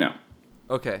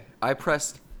Okay, I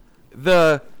pressed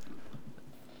the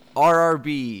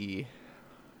RRB.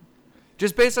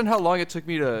 Just based on how long it took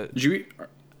me to... Did you eat...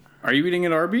 Are you eating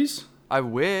at Arby's? I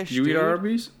wish, Did you eat at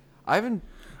Arby's? I haven't...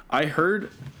 I heard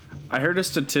a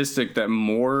statistic that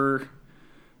more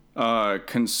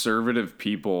conservative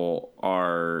people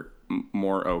are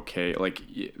more okay. Like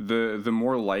the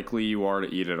more likely you are to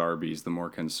eat at Arby's, the more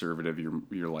conservative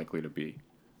you're likely to be.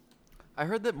 I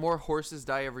heard that more horses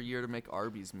die every year to make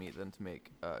Arby's meat than to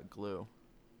make glue.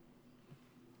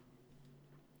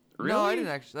 Really? No, I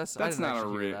didn't actually. That's I didn't not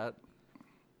actually hear that.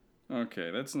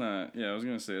 Okay, that's not... Yeah, I was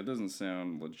going to say, it doesn't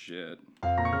sound legit.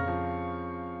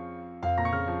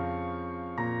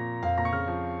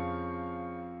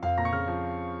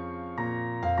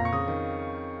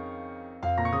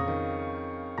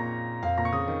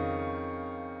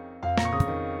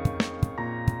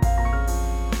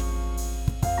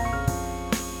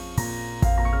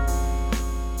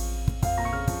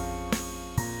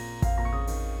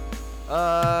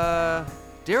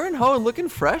 Darren Hohen looking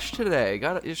fresh today.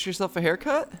 Got yourself a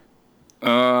haircut?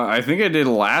 I think I did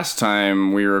last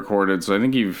time we recorded, so I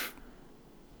think you've...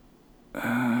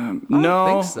 I don't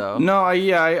think so. No,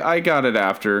 I got it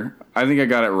after. I think I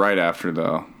got it right after,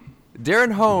 though.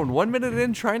 Darren Hohen, 1 minute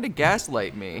in, trying to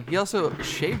gaslight me. He also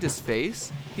shaved his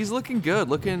face. He's looking good,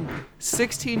 looking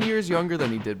 16 years younger than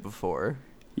he did before.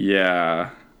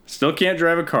 Yeah. Still can't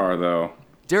drive a car, though.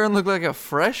 Darren looked like a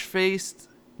fresh-faced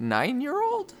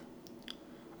 9-year-old?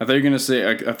 I thought you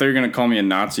were gonna call me a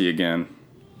Nazi again.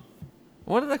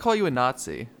 When did I call you a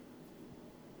Nazi?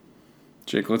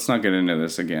 Jake, let's not get into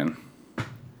this again.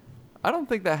 I don't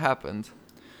think that happened.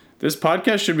 This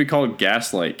podcast should be called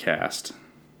Gaslight Cast.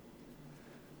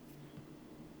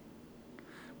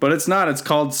 But it's not. It's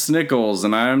called Snickles,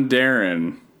 and I'm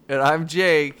Darren. And I'm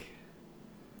Jake.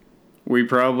 We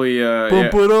probably,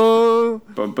 Bum-ba-da.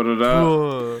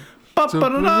 Ba-ba-da-da.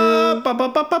 Ba-ba-da-da.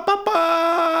 Ba-ba-ba-ba-ba-ba.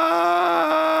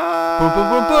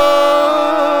 Bum-ba-ba-ba.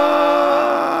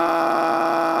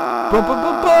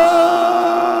 Bum-ba-ba-ba.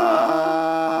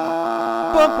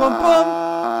 Bum-bum-bum.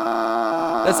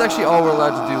 That's actually all we're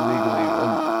allowed to do legally,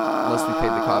 unless we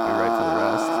paid the copyright for the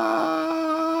rest.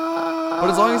 But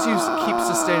as long as you keep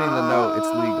sustaining the note, it's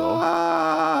legal.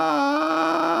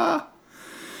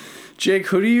 Jake,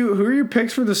 who are your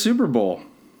picks for the Super Bowl?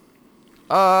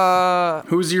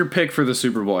 Who's your pick for the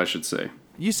Super Bowl, I should say?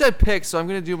 You said picks, so I'm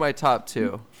going to do my top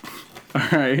two. All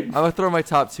right. I'm going to throw my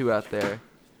top two out there.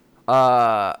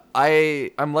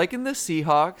 I'm liking the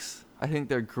Seahawks. I think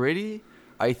they're gritty.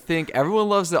 I think everyone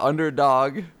loves the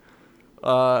underdog.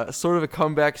 Sort of a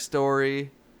comeback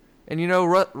story. And,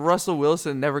 Russell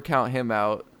Wilson, never count him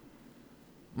out.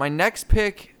 My next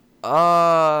pick,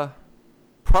 probably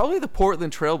the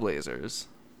Portland Trailblazers.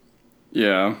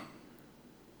 Yeah.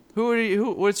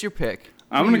 What's your pick?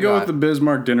 I'm going to go with the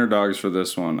Bismarck Dinner Dogs for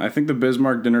this one. I think the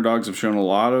Bismarck Dinner Dogs have shown a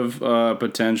lot of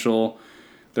potential.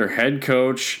 Their head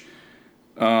coach,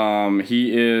 he's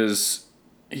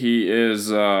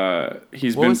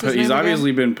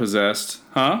obviously been possessed.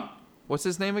 Huh? What's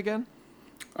his name again?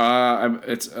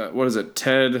 It's what is it?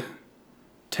 Ted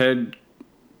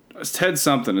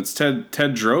something. It's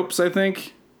Ted Dropes, I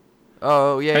think.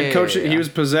 Oh, yeah. Head coach. Yeah. He was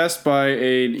possessed by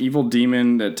an evil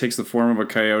demon that takes the form of a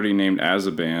coyote named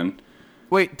Azaban.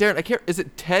 Wait, Darren, I can't. Is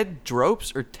it Ted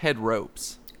Dropes or Ted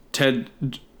Ropes? Ted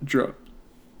Dropes.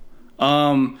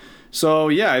 So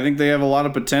yeah, I think they have a lot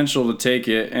of potential to take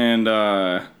it, and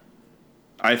I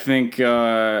think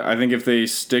if they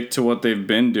stick to what they've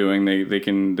been doing, they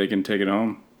can take it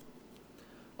home.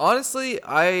 Honestly,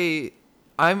 I'm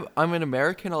an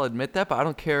American, I'll admit that, but I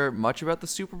don't care much about the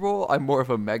Super Bowl. I'm more of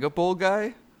a Mega Bowl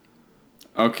guy.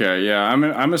 Okay, yeah,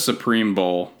 I'm a Supreme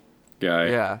Bowl guy.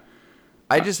 Yeah.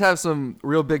 I just have some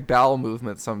real big bowel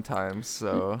movements sometimes,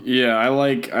 so. Yeah, I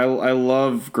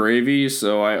love gravy,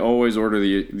 so I always order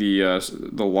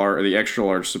the extra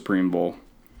large Supreme Bowl.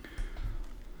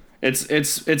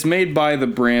 It's made by the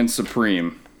brand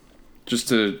Supreme. Just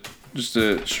to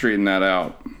straighten that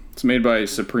out. It's made by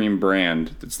Supreme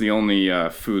brand. It's the only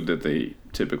food that they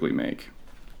typically make.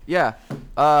 Yeah.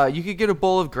 You could get a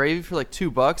bowl of gravy for like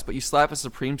 $2, but you slap a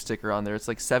Supreme sticker on there, it's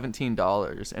like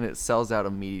 $17, and it sells out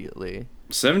immediately.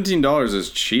 $17 is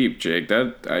cheap, Jake.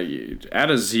 Add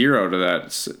a zero to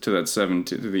that 17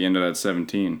 to the end of that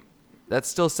 17. That's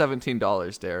still $17,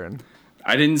 Darren.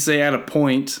 I didn't say add a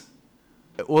point.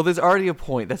 Well, there's already a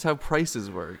point. That's how prices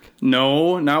work.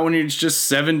 No, not when it's just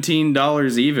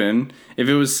 $17 even. If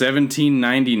it was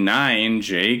 $17.99,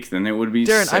 Jake, then it would be.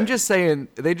 Darren, I'm just saying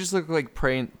they just look like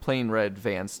plain red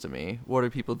Vans to me. What are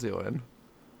people doing?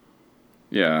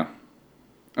 Yeah.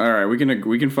 All right, we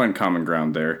can find common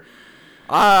ground there.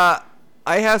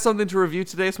 I have something to review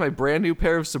today. It's my brand new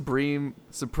pair of Supreme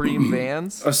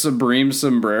Vans. A Supreme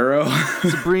sombrero.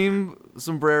 Supreme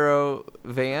sombrero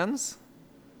Vans.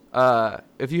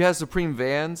 If you have Supreme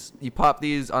Vans, you pop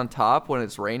these on top when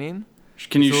it's raining.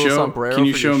 Can you show? Can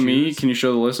you show me? Shoes. Can you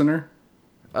show the listener?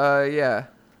 Yeah.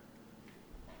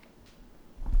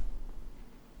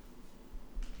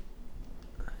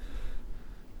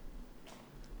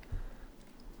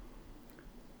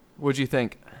 What'd you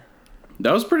think?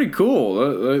 That was pretty cool.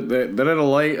 That had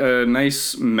a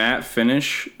nice matte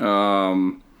finish.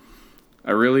 I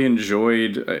really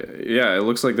enjoyed. Yeah, it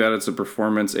looks like that. It's a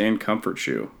performance and comfort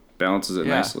shoe. Balances it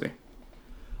nicely.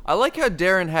 I like how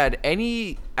Darren had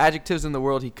any adjectives in the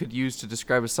world he could use to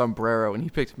describe a sombrero, and he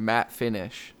picked matte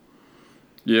finish.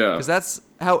 Yeah, because that's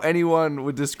how anyone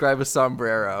would describe a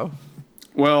sombrero.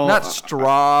 Well, not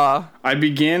straw. I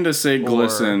began to say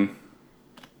glisten,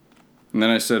 and then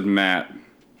I said matte.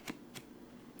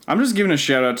 I'm just giving a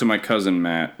shout out to my cousin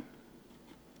Matt.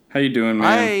 How you doing, man?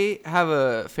 I have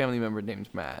a family member named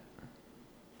Matt.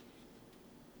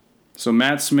 So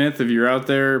Matt Smith, if you're out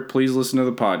there, please listen to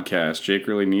the podcast. Jake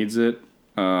really needs it.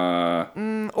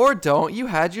 Or don't. You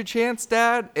had your chance,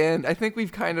 Dad, and I think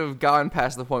we've kind of gone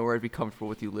past the point where I'd be comfortable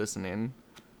with you listening.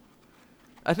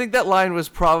 I think that line was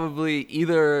probably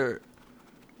either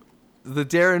the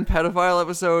Darren pedophile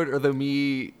episode or the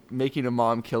me making a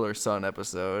mom kill her son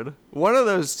episode. One of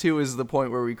those two is the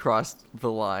point where we crossed the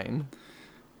line.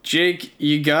 Jake,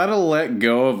 you gotta let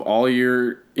go of all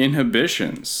your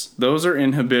inhibitions. Those are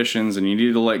inhibitions, and you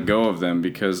need to let go of them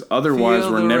because otherwise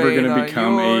we're never going to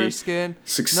become a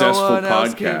successful no one podcast.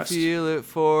 Else can feel it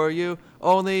for you.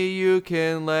 Only you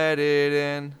can let it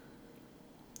in.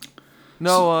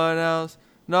 No one else.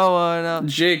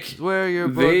 Jake, where your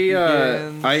book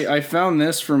begins. I found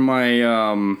this from my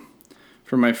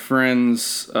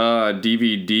friend's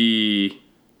DVD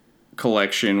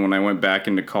collection when I went back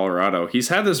into Colorado. He's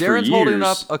had this for years. Darren's holding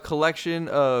up a collection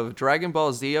of Dragon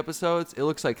Ball Z episodes. It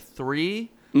looks like 3,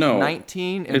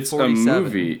 19, and 47. It's a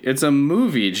movie. It's a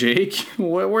movie, Jake.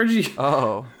 Where'd you?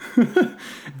 Oh.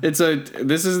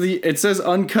 It says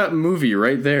uncut movie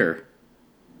right there.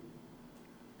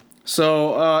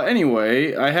 So,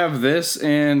 anyway, I have this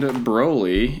and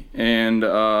Broly, and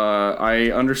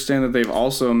I understand that they've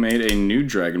also made a new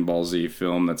Dragon Ball Z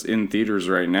film that's in theaters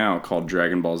right now called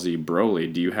Dragon Ball Z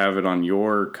Broly. Do you have it on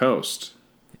your coast?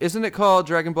 Isn't it called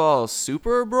Dragon Ball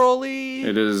Super Broly?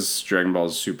 It is Dragon Ball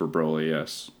Super Broly,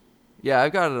 yes. Yeah,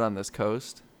 I've got it on this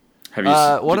coast. Have you?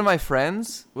 One of my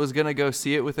friends was going to go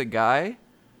see it with a guy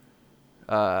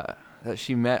that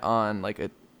she met on like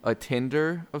a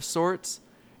Tinder of sorts.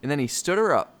 And then he stood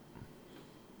her up.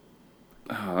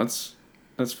 Oh, that's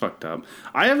fucked up.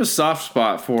 I have a soft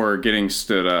spot for getting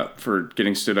stood up,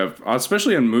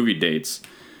 especially on movie dates,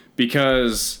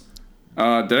 because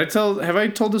have I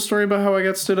told the story about how I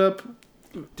got stood up?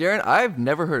 Darren, I've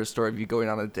never heard a story of you going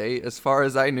on a date. As far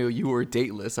as I knew, you were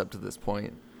dateless up to this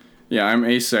point. Yeah, I'm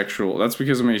asexual. That's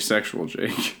because I'm asexual,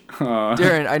 Jake.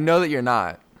 Darren, I know that you're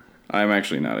not. I'm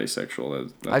actually not asexual.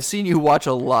 I've seen you watch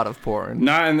a lot of porn.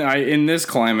 Not in this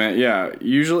climate, yeah.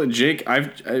 Usually, Jake,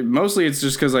 mostly it's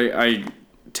just because I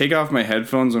take off my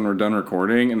headphones when we're done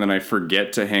recording, and then I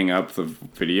forget to hang up the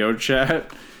video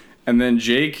chat. And then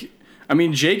Jake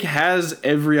has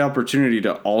every opportunity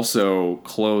to also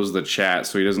close the chat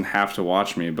so he doesn't have to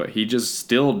watch me, but he just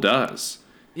still does.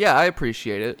 Yeah, I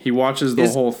appreciate it. He watches the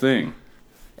whole thing.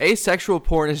 Asexual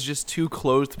porn is just two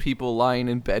clothed people lying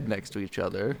in bed next to each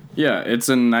other. Yeah, it's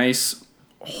a nice,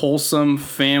 wholesome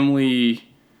family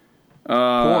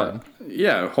porn.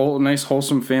 Yeah, nice,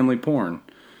 wholesome family porn.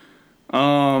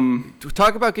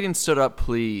 Talk about getting stood up,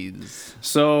 please.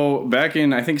 So, back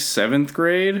in, I think, 7th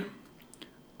grade,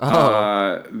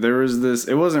 there was this,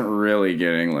 it wasn't really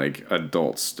getting, like,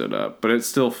 adults stood up, but it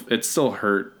still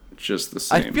hurt just the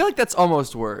same. I feel like that's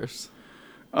almost worse.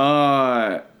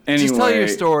 Anyway, just tell your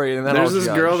story and then there's I'll this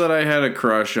judge. Girl that I had a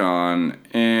crush on,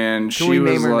 and she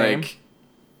was like,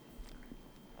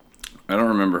 I don't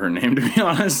remember her name, to be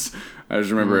honest. I just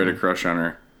remember I had a crush on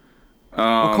her.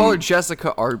 We'll call her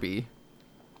Jessica Arby,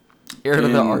 heir to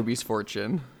the Arby's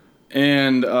fortune.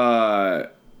 And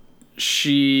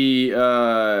she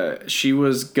invited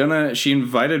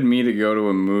me to go to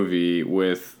a movie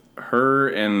with her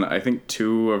and I think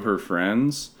 2 of her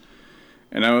friends,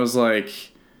 and I was like,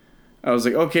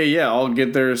 okay, yeah, I'll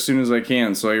get there as soon as I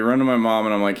can. So I run to my mom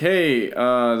and I'm like, hey,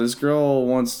 this girl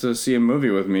wants to see a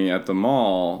movie with me at the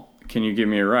mall. Can you give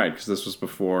me a ride? Because this was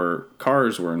before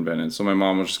cars were invented. So my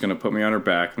mom was just going to put me on her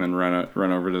back and then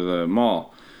run over to the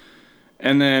mall.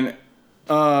 And then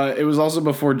It was also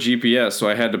before GPS, so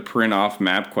I had to print off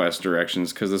MapQuest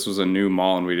directions because this was a new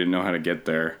mall and we didn't know how to get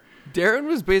there. Darren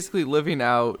was basically living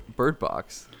out Bird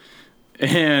Box.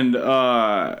 And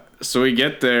so we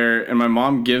get there, and my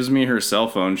mom gives me her cell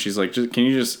phone. She's like, "Can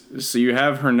you just so you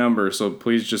have her number? So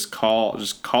please just call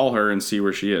her and see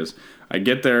where she is." I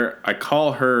get there, I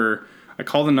call her, I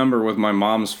call the number with my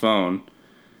mom's phone.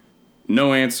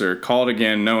 No answer. Call it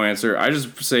again, no answer. I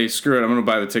just say, screw it, I'm gonna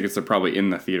buy the tickets. They're probably in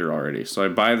the theater already. So I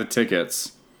buy the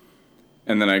tickets,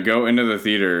 and then I go into the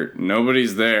theater.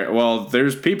 Nobody's there. Well,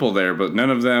 there's people there, but none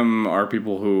of them are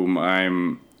people whom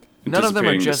I'm. None of them are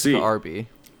anticipating to Jessica see. Arby.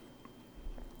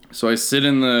 So I sit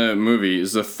in the movie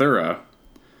Zathura.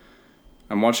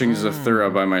 I'm watching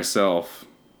Zathura by myself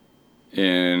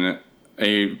in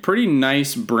a pretty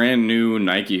nice brand new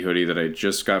Nike hoodie that I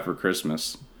just got for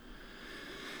Christmas.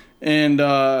 And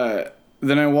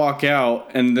then I walk out,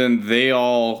 and then they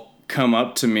all come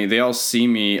up to me. They all see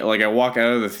me. Like, I walk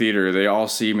out of the theater. They all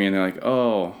see me, and they're like,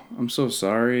 "Oh, I'm so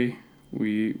sorry.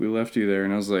 We left you there."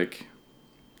 And I was like,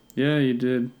 "Yeah, you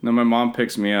did." Then my mom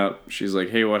picks me up. She's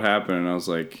like, "Hey, what happened?" And I was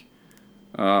like,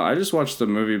 "I just watched the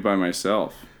movie by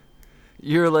myself."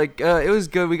 You're like, it was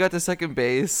good. We got to second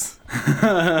base.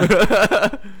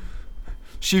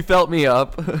 She felt me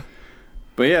up.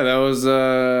 But yeah, that was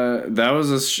a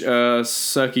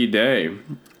sucky day.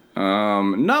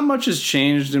 Not much has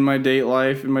changed in my dating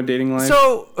life.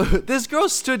 So, this girl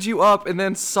stood you up and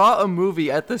then saw a movie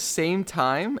at the same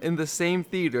time in the same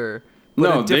theater.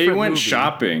 No, they went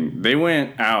shopping. They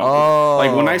went out. Oh.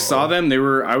 Like, when I saw them,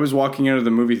 I was walking out of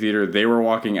the movie theater. They were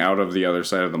walking out of the other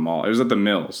side of the mall. It was at the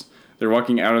Mills. They're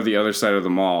walking out of the other side of the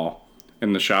mall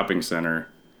in the shopping center.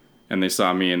 And they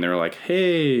saw me and they were like,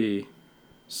 "Hey,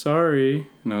 sorry."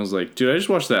 And I was like, "Dude, I just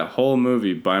watched that whole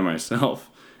movie by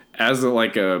myself." As how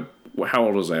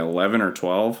old was I, 11 or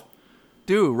 12?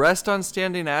 Dude, rest on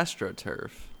standing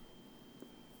AstroTurf.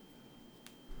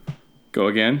 Go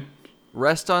again?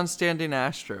 Rest on standing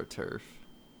AstroTurf.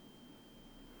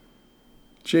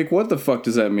 Jake, what the fuck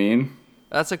does that mean?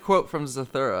 That's a quote from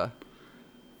Zathura.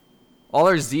 All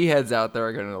our Z-heads out there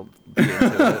are going to be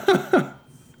into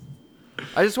it.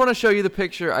 I just want to show you the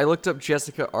picture. I looked up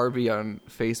Jessica Arby on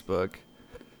Facebook.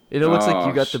 It looks like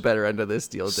you got the better end of this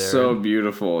deal, Darren. So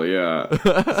beautiful,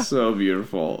 yeah. So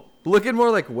beautiful. Looking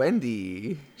more like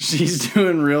Wendy. She's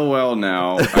doing real well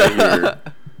now, I hear.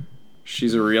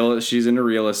 She's into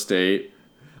real estate.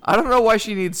 I don't know why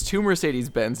she needs 2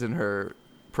 Mercedes-Benz in her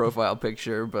profile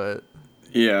picture, but...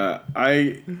 Yeah,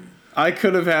 I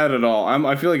could have had it all.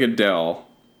 I feel like Adele.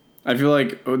 I feel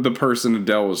like the person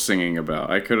Adele was singing about.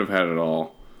 I could have had it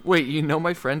all. Wait, you know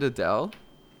my friend Adele?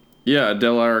 Yeah,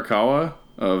 Adele Arakawa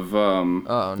of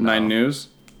no. 9 News.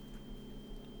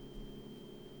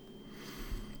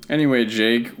 Anyway,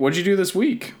 Jake, what'd you do this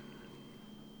week?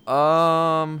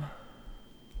 Well,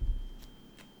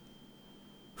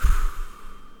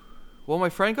 my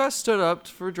friend got stood up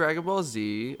for Dragon Ball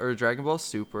Z, or Dragon Ball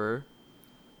Super.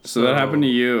 So that happened to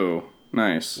you.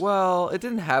 Nice. Well, it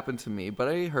didn't happen to me, but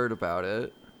I heard about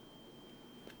it.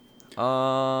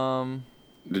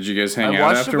 Did you guys hang I out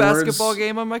watched afterwards? a basketball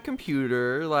game on my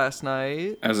computer last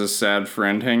night. As a sad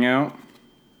friend hangout?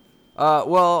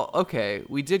 Well, okay,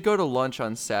 we did go to lunch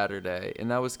on Saturday, and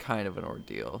that was kind of an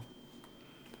ordeal.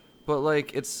 But,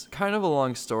 like, it's kind of a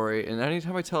long story, and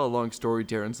anytime I tell a long story,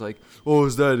 Darren's like, "Oh,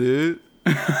 is that it?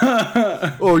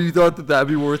 Oh, you thought that'd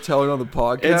be worth telling on the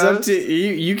podcast?" It's up to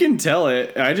you. You can tell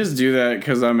it. I just do that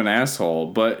because I'm an asshole.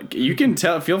 But you can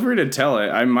tell. Feel free to tell it.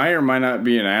 I might or might not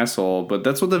be an asshole, but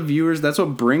that's what the viewers. That's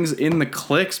what brings in the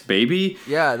clicks, baby.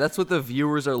 Yeah, that's what the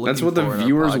viewers are looking for. That's what the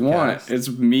viewers want. It's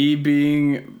me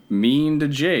being mean to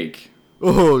Jake.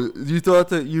 Oh, you thought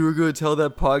that you were going to tell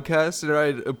that podcast and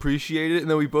I'd appreciate it, and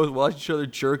then we both watch each other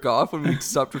jerk off when we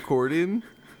stopped recording?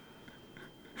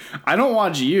 I don't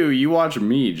watch you. You watch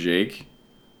me, Jake.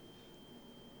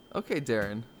 Okay,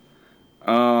 Darren.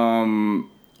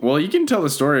 Well, you can tell the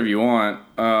story if you want.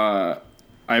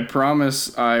 I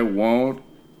promise I won't.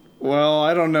 Well,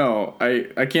 I don't know.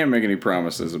 I can't make any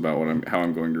promises about how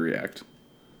I'm going to react.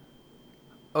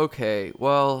 Okay,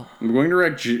 well... I'm going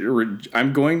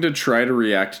to try to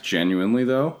react genuinely,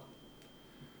 though.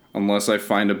 Unless I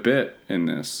find a bit in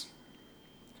this.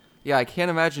 Yeah, I can't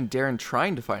imagine Darren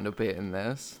trying to find a bit in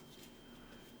this.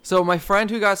 So my friend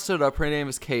who got stood up, her name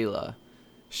is Kayla.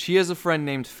 She has a friend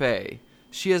named Faye.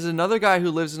 She has another guy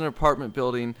who lives in an apartment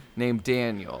building named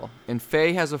Daniel. And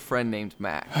Faye has a friend named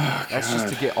Mac. Oh, that's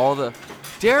just to get all the...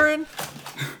 Darren,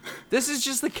 this is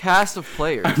just the cast of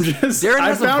players. Darren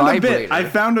has a vibrator. I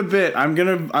found a bit. I'm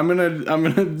gonna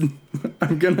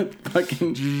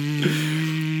fucking...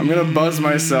 I'm gonna buzz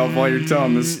myself while you're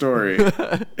telling this story. No,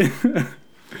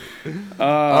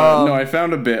 I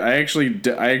found a bit. I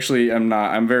actually am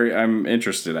not. I'm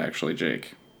interested actually,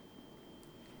 Jake.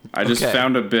 I just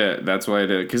found a bit. That's why I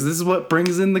did it. Because this is what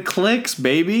brings in the clicks,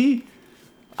 baby.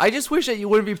 I just wish that you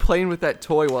wouldn't be playing with that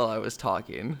toy while I was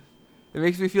talking. It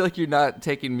makes me feel like you're not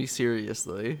taking me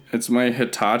seriously. It's my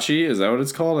Hitachi. Is that what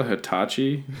it's called? A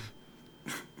Hitachi?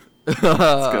 It's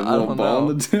got a little ball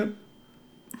on the tip.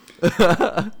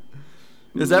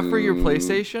 Is that for your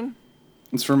PlayStation?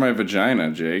 It's for my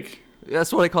vagina, Jake.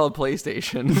 That's what I call a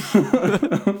PlayStation.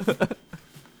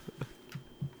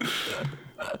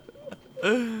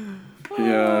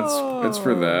 Yeah, it's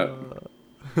for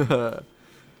that.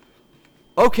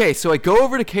 Okay, so I go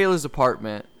over to Kayla's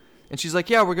apartment, and she's like,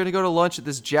 yeah, we're going to go to lunch at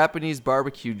this Japanese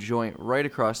barbecue joint right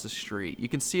across the street. You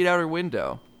can see it out her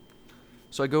window.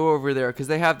 So I go over there, because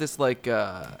they have this, like,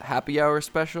 happy hour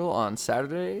special on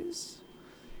Saturdays.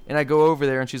 And I go over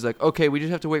there, and she's like, okay, we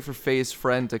just have to wait for Faye's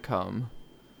friend to come.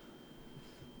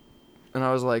 And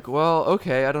I was like, well,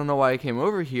 okay, I don't know why I came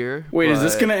over here. Wait, is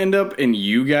this going to end up in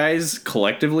you guys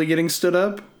collectively getting stood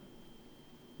up?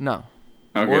 No.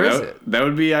 Okay, or is it? That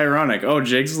would be ironic. Oh,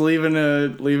 Jake's leaving a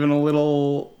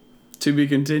little to be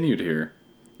continued here.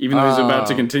 Even though he's about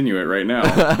to continue it right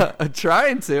now. I'm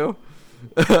trying to.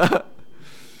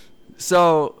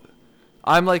 So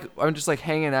I'm just like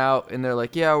hanging out, and they're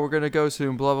like, yeah, we're going to go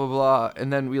soon, blah, blah, blah.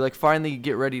 And then we like finally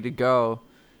get ready to go.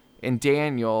 And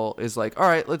Daniel is like, all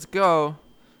right, let's go.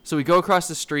 So we go across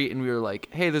the street, and we were like,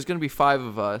 hey, there's going to be 5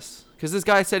 of us. Because this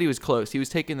guy said he was close. He was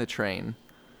taking the train.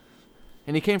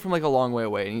 And he came from like a long way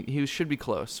away, and he should be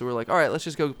close. So we're like, all right, let's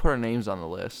just go put our names on the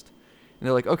list. And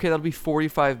they're like, okay, that'll be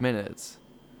 45 minutes.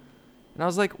 And I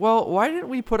was like, well, why didn't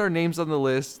we put our names on the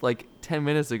list like 10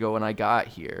 minutes ago when I got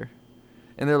here?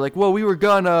 And they're like, well, we were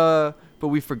gonna, but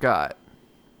we forgot.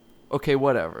 Okay,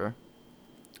 whatever.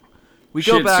 We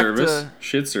go back to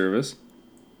shit service.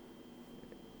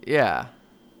 Yeah.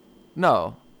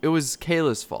 No, it was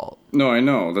Kayla's fault. No, I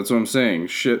know. That's what I'm saying.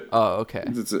 Shit. Oh, okay.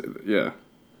 Yeah.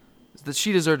 That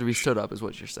she deserved to be stood up is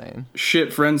what you're saying.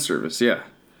 Shit friend service, yeah.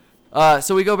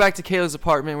 So we go back to Kayla's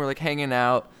apartment. We're like hanging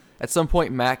out. At some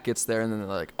point, Mac gets there, and then they're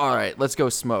like, all right, let's go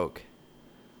smoke.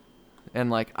 And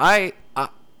like, I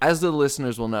as the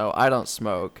listeners will know, I don't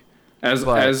smoke.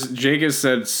 As Jake has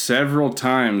said several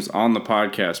times on the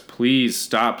podcast, please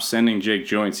stop sending Jake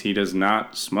joints. He does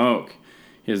not smoke.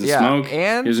 He doesn't smoke.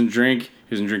 And he doesn't drink.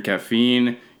 He doesn't drink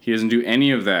caffeine. He doesn't do any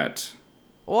of that.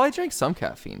 Well, I drink some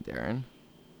caffeine, Darren.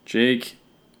 Jake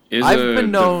is a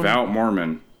devout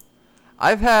Mormon.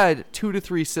 I've had 2 to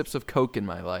 3 sips of Coke in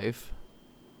my life.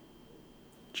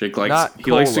 Jake likes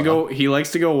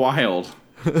to go wild.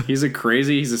 He's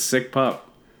a sick pup.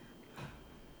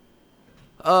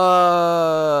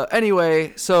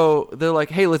 Anyway, so they're like,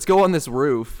 hey, let's go on this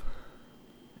roof.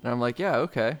 And I'm like, yeah,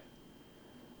 okay.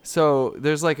 So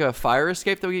there's like a fire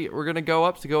escape that we're going to go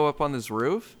up on this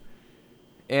roof.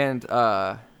 And,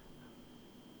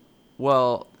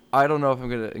 well, I don't know if I'm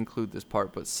going to include this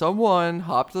part, but someone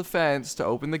hopped the fence to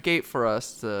open the gate for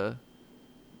us to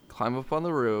climb up on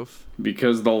the roof.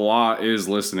 Because the law is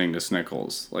listening to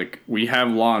Snickles. Like, we have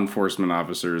law enforcement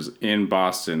officers in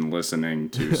Boston listening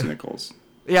to Snickles.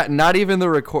 Yeah, not even the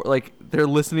record. Like, they're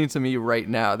listening to me right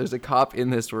now. There's a cop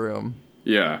in this room.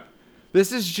 Yeah.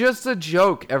 This is just a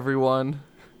joke, everyone.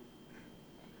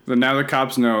 Then now the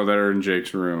cops know that are in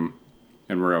Jake's room,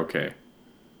 and we're okay.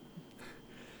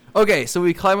 Okay, so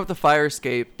we climb up the fire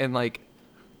escape, and, like,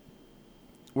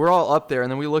 we're all up there,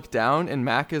 and then we look down, and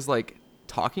Mac is, like,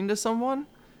 talking to someone,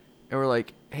 and we're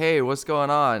like, hey, what's going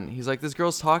on? He's like, this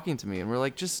girl's talking to me, and we're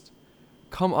like, just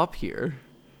come up here.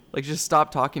 Like, just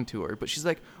stop talking to her. But she's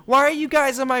like, why are you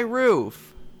guys on my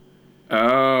roof?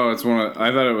 Oh, I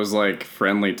thought it was, like,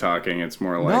 friendly talking. It's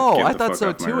more like, no, get I the thought fuck so,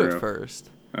 off my too, roof. at first.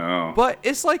 Oh. But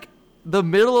it's, like,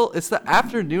 it's the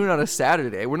afternoon on a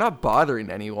Saturday. We're not bothering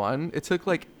anyone. It took,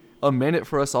 like, a minute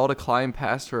for us all to climb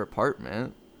past her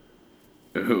apartment.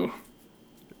 Ooh.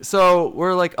 So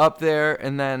we're like up there,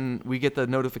 and then we get the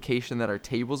notification that our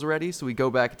table's ready. So we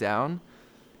go back down.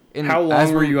 And how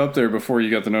long were you up there before you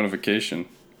got the notification?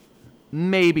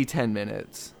 Maybe 10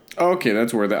 minutes. Okay,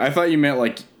 that's worth it. I thought you meant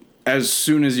like as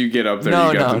soon as you get up there,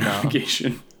 you got the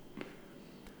notification.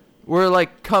 We're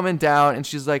like coming down, and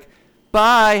she's like,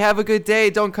 bye, have a good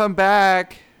day, don't come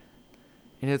back.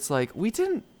 And it's like, we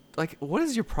didn't, like, what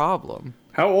is your problem?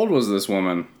 How old was this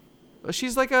woman?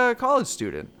 She's like a college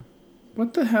student.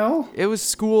 What the hell? It was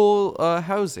school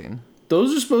housing.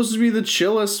 Those are supposed to be the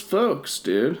chillest folks,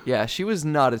 dude. Yeah, she was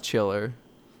not a chiller.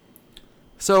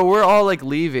 So we're all like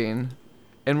leaving,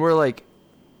 and we're like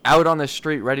out on the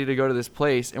street ready to go to this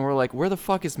place, and we're like, where the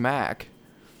fuck is Mac?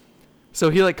 So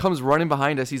he like comes running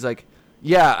behind us. He's like,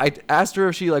 yeah, I asked her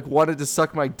if she like wanted to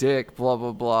suck my dick, blah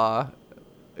blah blah.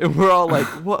 And we're all like,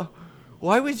 what?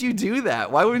 Why would you do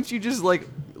that? Why wouldn't you just like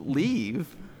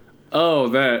leave? Oh,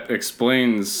 that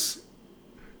explains.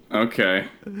 Okay.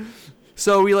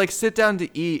 So we like sit down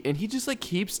to eat, and he just like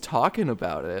keeps talking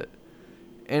about it.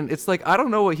 And it's like, I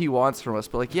don't know what he wants from us,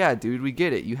 but like, yeah, dude, we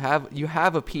get it. You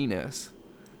have a penis.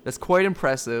 That's quite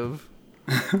impressive.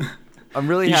 I'm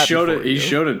really happy for you. He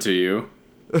showed it to you.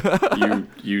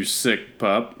 You sick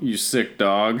pup. You sick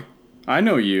dog. I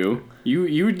know you.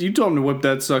 You told him to whip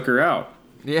that sucker out.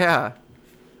 Yeah.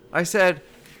 I said,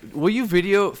 will you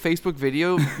Facebook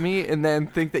video me and then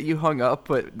think that you hung up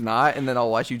but not, and then I'll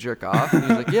watch you jerk off? And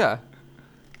he's like, yeah.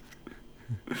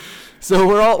 So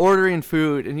we're all ordering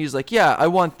food, and he's like, yeah, I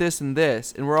want this and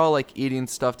this. And we're all like eating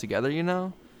stuff together, you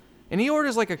know? And he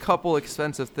orders like a couple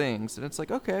expensive things, and it's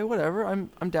like, okay, whatever.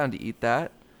 I'm down to eat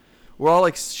that. We're all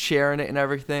like sharing it and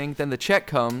everything. Then the check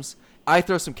comes. I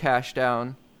throw some cash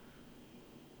down.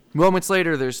 Moments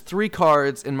later, there's 3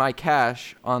 cards in my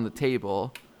cash on the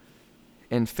table.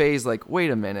 And Faye's like,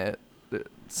 wait a minute.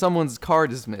 Someone's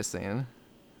card is missing.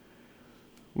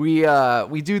 We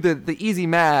do the easy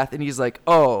math, and he's like,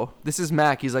 oh, this is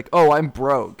Mac. He's like, oh, I'm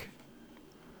broke.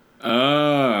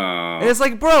 Oh. And it's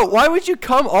like, bro, why would you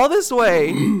come all this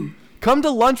way, come to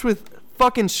lunch with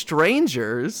fucking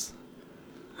strangers,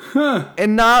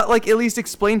 and not, like, at least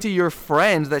explain to your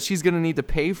friend that she's going to need to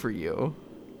pay for you?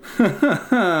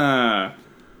 I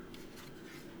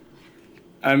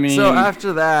mean... So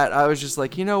after that, I was just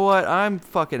like, you know what? I'm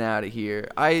fucking out of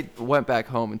here. I went back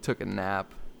home and took a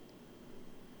nap.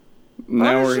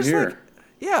 Now we're here.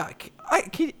 Like,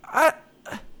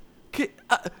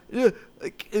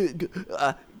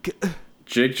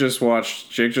 Jake just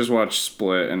watched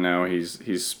Split, and now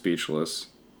he's speechless.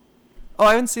 Oh,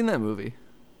 I haven't seen that movie.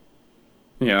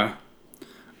 Yeah.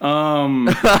 Well,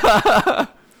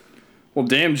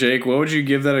 damn, Jake, what would you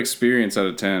give that experience out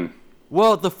of 10?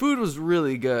 Well, the food was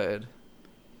really good,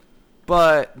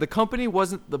 but the company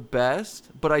wasn't the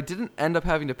best, but I didn't end up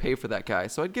having to pay for that guy,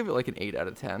 so I'd give it like an 8 out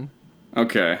of 10.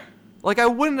 Okay. Like, I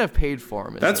wouldn't have paid for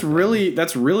him. That's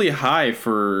really high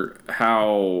for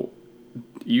how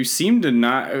you seem to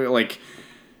not, like,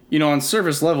 you know, on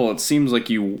surface level, it seems like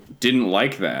you didn't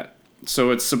like that.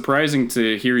 So it's surprising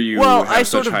to hear you have I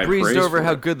such sort high of praise breezed over for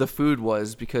how it. good the food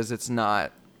was because it's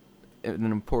not an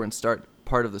important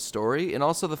part of the story, and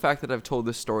also the fact that I've told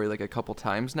this story like a couple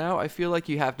times now. I feel like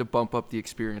you have to bump up the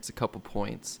experience a couple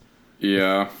points.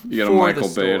 Yeah, you gotta for Michael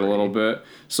the Bay it a story. little bit.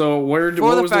 So what was the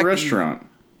fact that restaurant?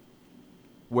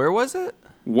 Where was it?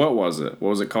 What was it? What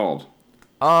was it called?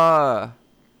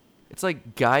 It's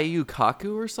like Gayu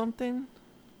Kaku or something.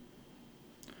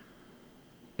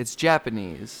 It's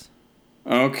Japanese.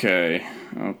 Okay.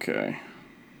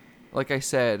 Like I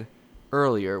said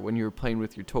earlier when you were playing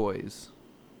with your toys.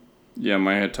 Yeah,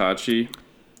 my Hitachi.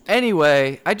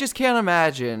 Anyway, I just can't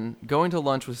imagine going to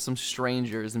lunch with some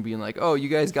strangers and being like, oh, you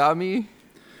guys got me?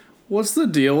 What's the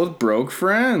deal with broke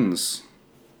friends?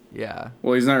 Yeah.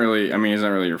 Well, he's not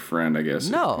really your friend, I guess.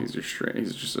 No. He's just a And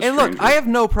stranger. look, I have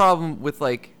no problem with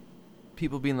like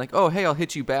people being like, oh, hey, I'll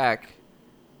hit you back.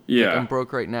 Yeah. Like, I'm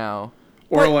broke right now.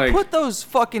 Or But like put those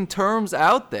fucking terms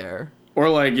out there. Or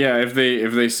like, yeah, if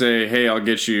they say, hey, I'll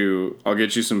get you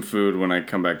some food when I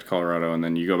come back to Colorado, and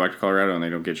then you go back to Colorado and they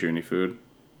don't get you any food.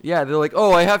 Yeah, they're like,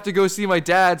 oh, I have to go see my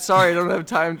dad. Sorry, I don't have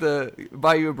time to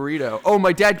buy you a burrito. Oh,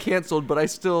 my dad canceled, but I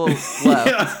still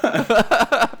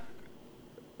left.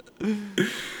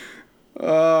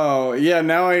 Oh, yeah,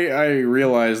 now I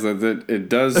realize that it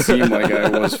does seem like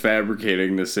I was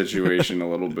fabricating the situation a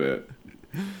little bit.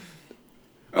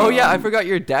 Oh, yeah, I forgot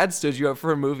your dad stood you up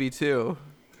for a movie, too.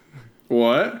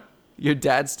 What? Your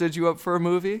dad stood you up for a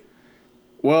movie?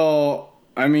 Well,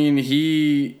 I mean,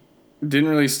 he didn't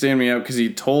really stand me up because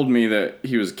he told me that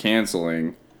he was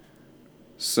canceling.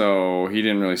 So he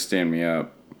didn't really stand me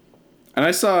up. And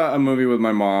I saw a movie with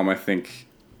my mom, I think,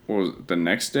 what was it, the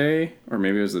next day? Or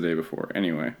maybe it was the day before.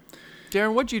 Anyway.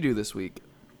 Darren, what'd you do this week?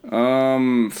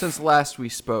 Since last we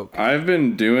spoke. I've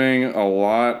been doing a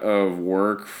lot of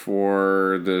work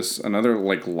for another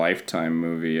like Lifetime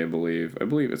movie, I believe. I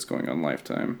believe it's going on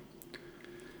Lifetime.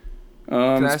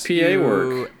 It's PA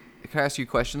work. Can I ask you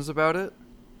questions about it?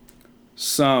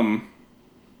 Some.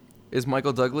 Is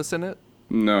Michael Douglas in it?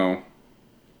 No.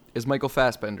 Is Michael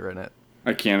Fassbender in it?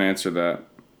 I can't answer that.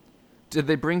 Did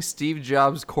they bring Steve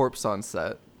Jobs' corpse on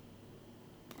set?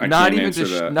 I can't answer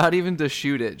that. Not even to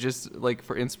shoot it, just like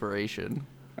for inspiration.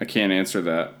 I can't answer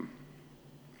that.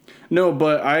 No,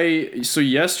 but so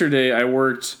yesterday I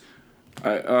worked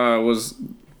I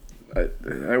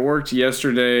worked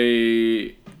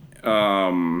yesterday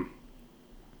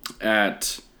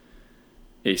at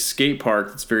a skate park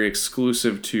that's very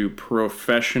exclusive to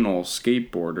professional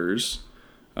skateboarders.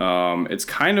 It's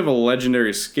kind of a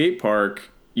legendary skate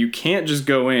park. You can't just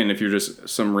go in if you're just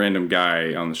some random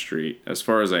guy on the street, as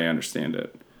far as I understand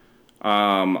it.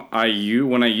 When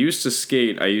I used to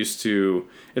skate,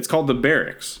 it's called the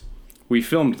Barracks. We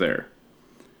filmed there.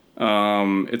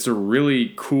 It's a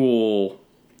really cool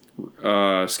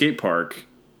skate park,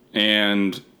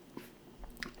 and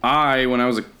when I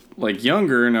was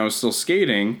younger and I was still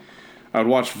skating, I would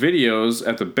watch videos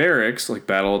at the Barracks, like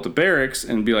Battle at the Barracks,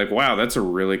 and be like, wow, that's a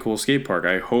really cool skate park.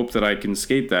 I hope that I can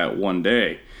skate that one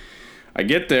day. I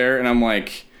get there and I'm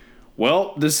like,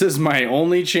 well, this is my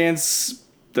only chance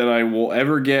that I will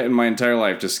ever get in my entire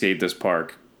life to skate this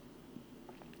park.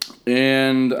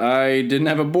 And I didn't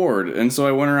have a board. And so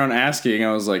I went around asking.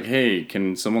 I was like, hey,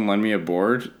 can someone lend me a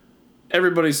board?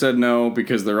 Everybody said no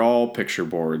because they're all picture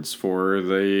boards for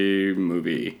the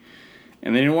movie.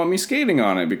 And they didn't want me skating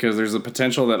on it because there's a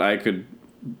potential that I could,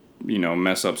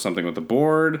 mess up something with the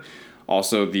board.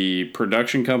 Also, the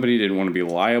production company didn't want to be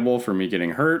liable for me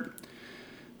getting hurt.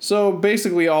 So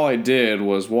basically all I did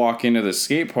was walk into the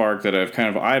skate park that I've kind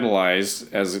of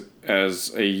idolized as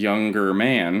a younger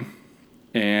man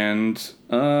and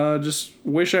just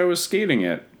wish I was skating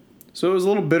it. So it was a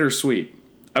little bittersweet.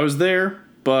 I was there,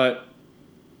 but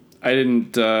I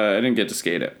didn't get to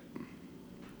skate it.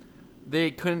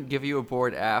 They couldn't give you a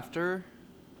board after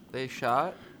they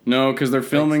shot? No, because they're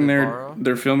filming there.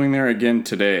 They're filming there again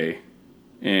today,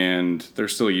 and they're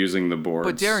still using the boards.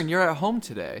 But Darren, you're at home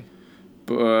today.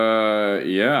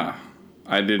 Yeah,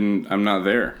 I'm not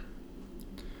there.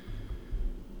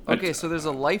 Okay, so there's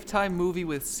a Lifetime movie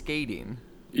with skating.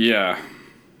 Yeah.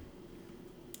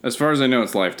 As far as I know,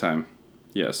 it's Lifetime.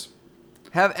 Yes.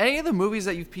 Have any of the movies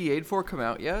that you've PA'd for come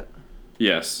out yet?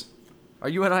 Yes. Are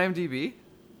you on IMDb?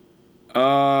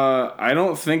 I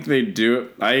don't think they do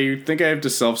it. I think I have to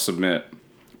self-submit.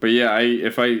 But yeah,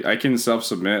 if I can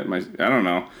self-submit I don't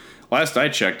know. Last I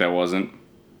checked, I wasn't.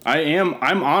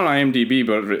 I'm on IMDb,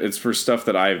 but it's for stuff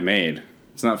that I've made.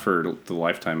 It's not for the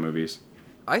Lifetime movies.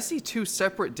 I see two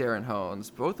separate Darren Hones,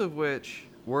 both of which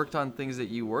worked on things that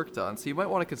you worked on, so you might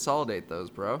want to consolidate those,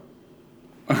 bro.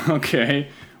 Okay.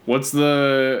 What's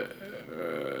okay.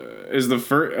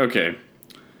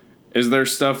 Is there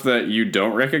stuff that you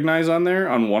don't recognize on there,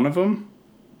 on one of them?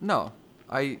 No.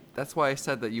 That's why I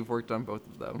said that you've worked on both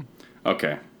of them.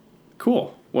 Okay.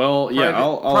 Cool. Well,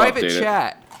 I'll private update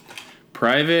chat.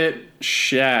 Private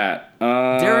chat.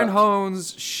 Darren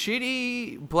Hones,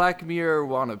 shitty Black Mirror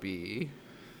wannabe.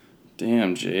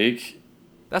 Damn, Jake.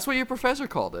 That's what your professor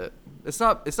called it. It's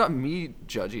not me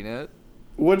judging it.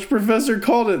 Which professor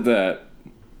called it that?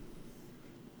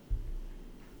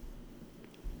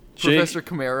 Professor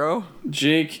Camaro.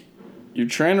 Jake, you're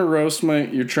trying to roast my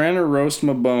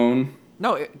bone.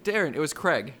 No, Darren, it was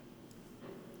Craig.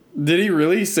 Did he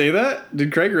really say that?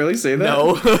 Did Craig really say that?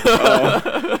 No.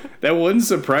 Oh, that wouldn't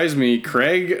surprise me.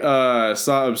 Craig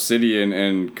saw Obsidian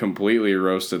and completely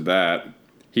roasted that.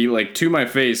 He, to my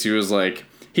face,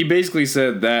 he basically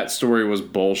said that story was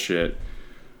bullshit.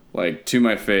 To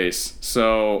my face.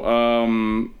 So,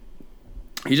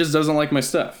 he just doesn't like my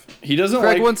stuff. He doesn't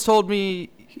Craig once told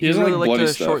me he really liked bloody a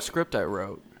stuff. short script I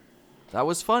wrote. That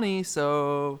was funny,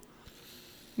 so...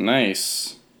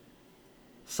 Nice.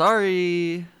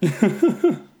 Sorry.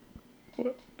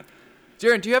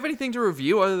 Darren, do you have anything to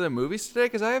review other than movies today?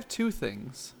 Because I have two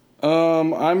things.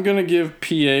 I'm going to give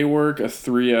PA work a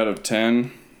 3 out of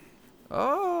 10.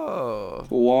 Oh.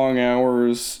 Long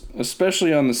hours,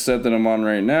 especially on the set that I'm on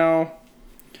right now.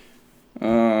 I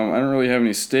don't really have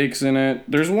any stakes in it.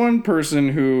 There's one person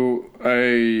who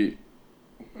I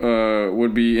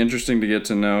would be interesting to get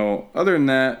to know. Other than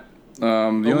that, the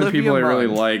only people I really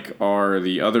like are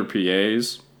the other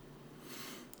PAs.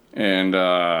 And,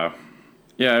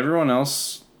 everyone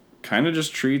else kind of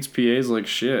just treats PAs like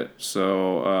shit.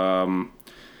 So,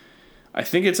 I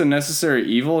think it's a necessary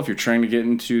evil if you're trying to get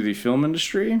into the film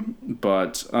industry.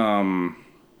 But, PA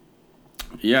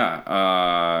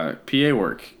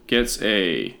work gets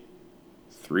a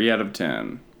 3 out of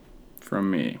 10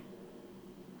 from me.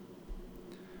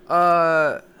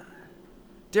 Darren,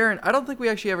 I don't think we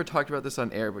actually ever talked about this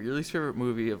on air, but your least favorite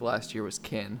movie of last year was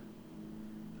Kin.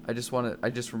 I just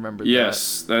remembered that.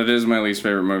 Yes, that is my least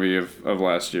favorite movie of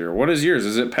last year. What is yours?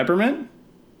 Is it Peppermint?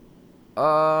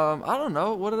 I don't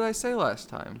know. What did I say last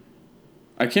time?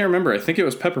 I can't remember. I think it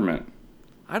was Peppermint.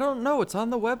 I don't know. It's on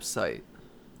the website.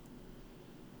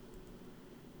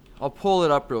 I'll pull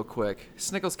it up real quick.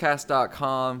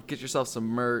 Snicklescast.com. Get yourself some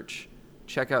merch.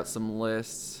 check out some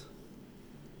lists.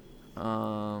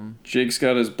 Jake's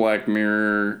got his Black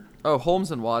Mirror. Oh,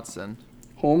 Holmes and Watson.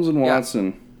 Holmes and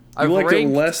Watson. I've You liked it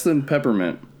ranked- less than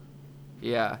Peppermint.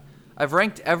 Yeah. I've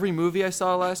ranked every movie I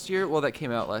saw last year. Well, that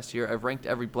came out last year. I've ranked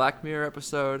every Black Mirror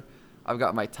episode. I've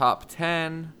got my top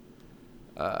 10.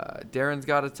 Darren's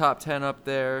got a top 10 up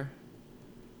there.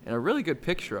 And a really good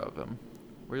picture of him,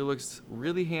 where he looks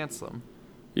really handsome.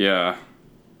 Yeah.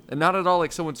 And not at all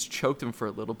like someone's choked him for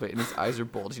a little bit and his eyes are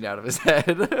bulging out of his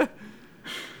head.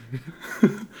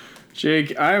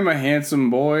 Jake, I am a handsome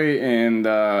boy, and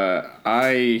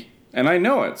I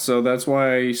know it, so that's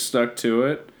why I stuck to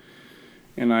it.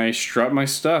 And I strut my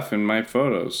stuff in my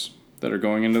photos that are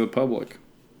going into the public.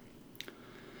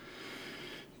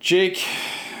 Jake,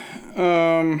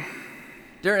 Darren,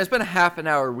 it's been a half an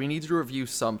hour. We need to review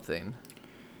something.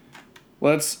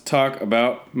 let's talk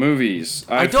about movies.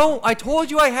 I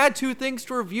told you I had 2 things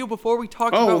to review before we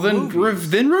talked Oh, about then movies.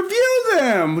 then review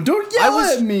them. Don't yell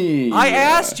at me. I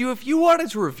asked you if you wanted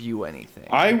to review anything.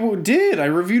 I did. I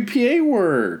reviewed PA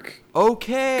work.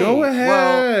 Okay. Go Well,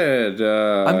 ahead.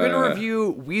 I'm going to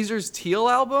review Weezer's Teal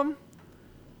album.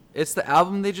 It's the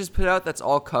album they just put out that's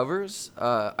all covers.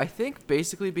 I think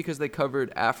basically because they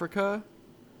covered Africa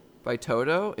by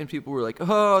Toto, and people were like,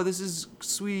 oh, this is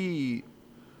sweet.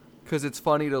 Because it's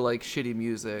funny to like shitty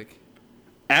music.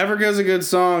 Africa's a good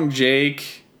song,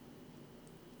 Jake.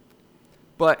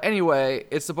 But anyway,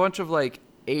 it's a bunch of like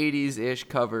 80s-ish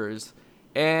covers.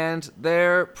 And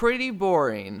they're pretty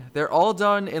boring. They're all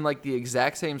done in like the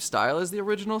exact same style as the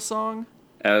original song.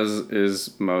 As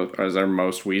our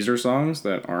most Weezer songs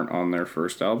that aren't on their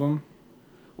first album.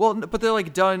 Well, but they're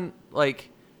like done like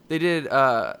they did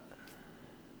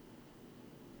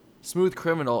Smooth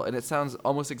Criminal, and it sounds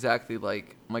almost exactly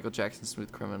like Michael Jackson's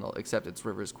Smooth Criminal, except it's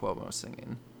Rivers Cuomo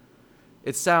singing.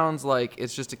 It sounds like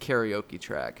it's just a karaoke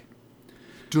track.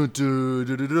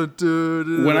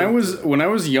 When I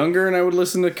was younger and I would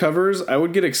listen to covers, I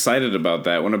would get excited about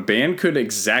that. When a band could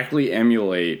exactly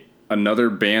emulate another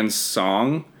band's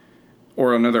song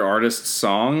or another artist's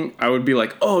song, I would be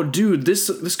like, "Oh, dude,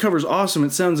 this cover's awesome.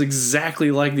 It sounds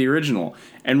exactly like the original."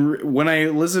 And when I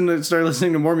started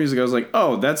listening to more music, I was like,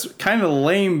 "Oh, that's kind of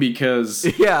lame because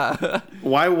Yeah.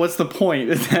 why? What's the point?"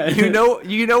 You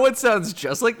know what sounds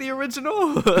just like the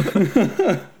original?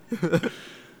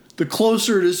 The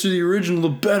closer it is to the original, the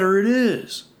better it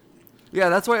is. Yeah,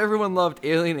 that's why everyone loved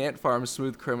Alien Ant Farm's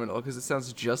Smooth Criminal, because it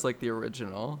sounds just like the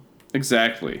original.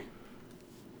 Exactly.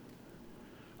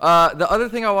 The other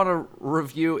thing I want to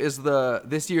review is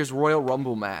this year's Royal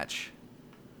Rumble match.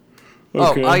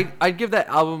 Okay. Oh, I'd give that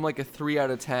album like a 3 out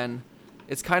of 10.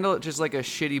 It's kind of just like a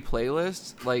shitty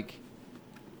playlist, like,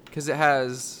 because it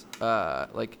has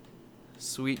like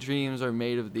Sweet Dreams Are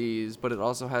Made of These, but it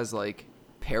also has like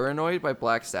Paranoid by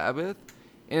Black Sabbath,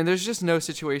 and there's just no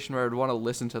situation where I'd want to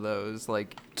listen to those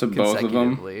like To both of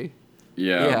them? consecutively.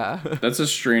 Yeah. Yeah. That's a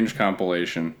strange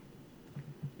compilation.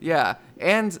 Yeah,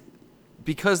 and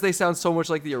because they sound so much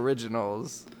like the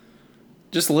originals.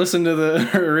 Just listen to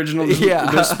the original. Yeah.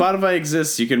 Spotify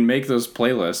exists. You can make those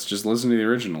playlists. Just listen to the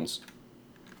originals.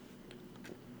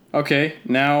 Okay,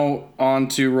 now on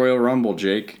to Royal Rumble,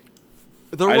 Jake.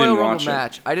 The I Royal didn't Rumble watch it.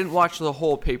 match. I didn't watch the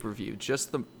whole pay-per-view,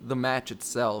 just the match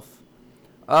itself.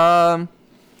 I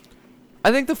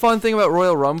think the fun thing about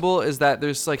Royal Rumble is that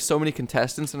there's like so many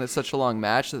contestants and it's such a long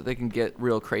match that they can get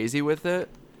real crazy with it.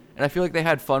 And I feel like they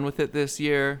had fun with it this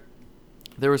year.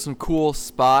 There were some cool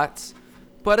spots,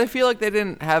 but I feel like they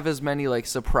didn't have as many like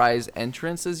surprise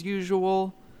entrants as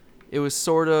usual. It was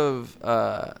sort of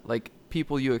like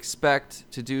people you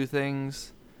expect to do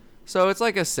things. So it's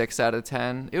like a 6 out of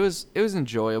 10. It was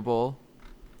enjoyable,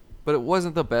 but it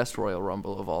wasn't the best Royal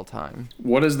Rumble of all time.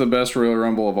 What is the best Royal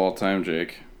Rumble of all time,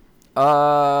 Jake?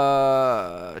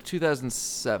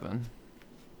 2007.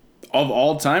 Of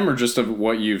all time, or just of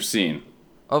what you've seen?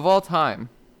 Of all time.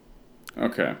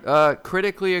 Okay.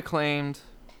 Critically acclaimed.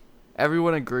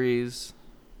 Everyone agrees.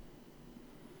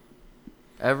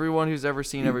 Everyone who's ever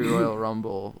seen every Royal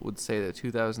Rumble would say that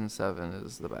 2007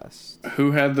 is the best.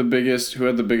 Who had the biggest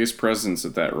presence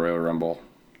at that Royal Rumble?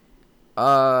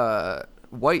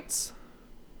 Whites.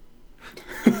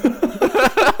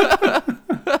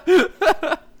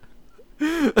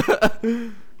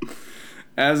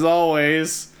 As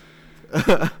always,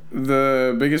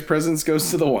 the biggest presence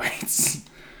goes to the whites.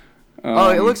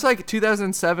 It looks like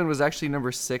 2007 was actually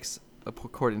number 6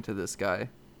 according to this guy.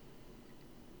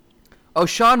 Oh,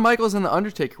 Shawn Michaels and The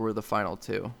Undertaker were the final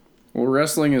 2. Well,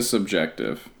 wrestling is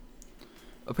subjective.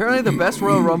 Apparently the best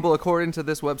Royal Rumble according to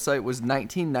this website was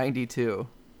 1992.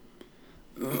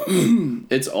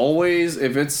 It's always,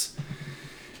 if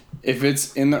If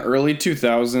it's in the early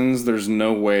 2000s, there's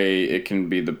no way it can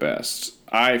be the best.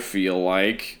 I feel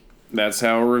like that's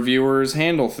how reviewers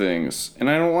handle things, and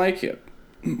I don't like it.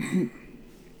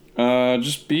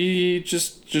 Just be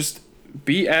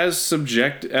as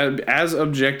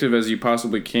objective as you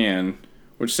possibly can,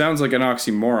 which sounds like an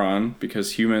oxymoron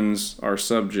because humans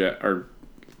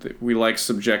we like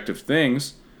subjective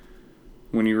things.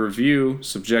 When you review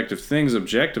subjective things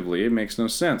objectively, it makes no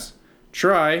sense.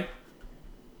 Try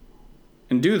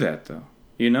and do that though,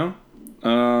 you know?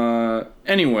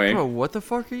 Anyway. Bro, what the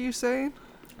fuck are you saying?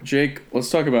 Jake, let's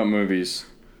talk about movies.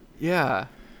 Yeah.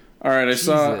 All right,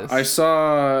 I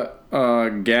saw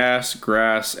Gas,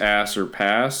 Grass, Ass, or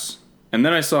Pass, and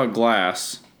then I saw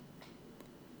Glass.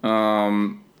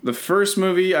 The first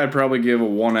movie I'd probably give a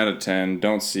 1 out of 10.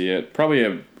 Don't see it. Probably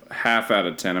a half out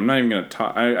of 10. I'm not even gonna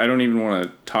talk. I don't even want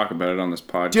to talk about it on this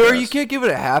podcast. Dude, you can't give it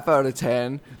a half out of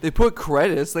 10. They put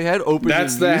credits. They had opening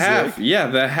That's the music. half. Yeah,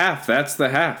 the half. That's the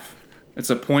half. It's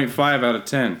a 0.5 out of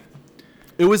 10.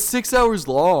 It was 6 hours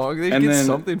long. They And get then-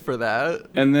 something for that.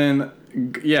 And then,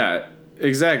 yeah,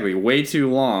 exactly. Way too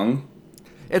long.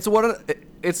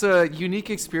 It's a unique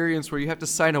experience where you have to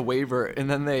sign a waiver and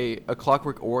then A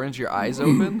Clockwork Orange your eyes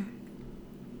open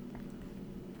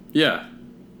Yeah.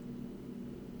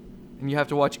 and you have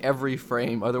to watch every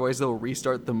frame, otherwise they'll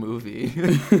restart the movie.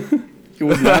 It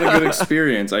was not a good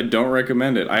experience. I don't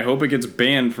recommend it. I hope it gets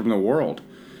banned from the world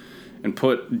and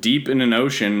put deep in an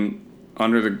ocean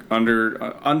under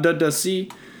the sea.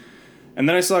 And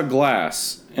then I saw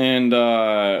Glass, and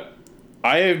I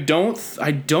don't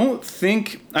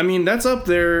think. I mean, that's up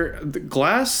there. The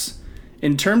Glass,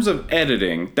 in terms of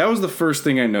editing, that was the first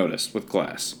thing I noticed with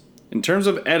Glass. In terms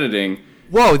of editing,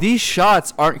 Whoa, these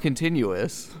shots aren't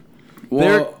continuous.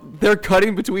 well, They're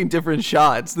cutting between different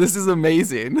shots. This is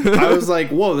amazing. I was like,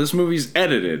 whoa, this movie's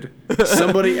edited.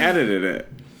 Somebody edited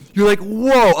it. You're like,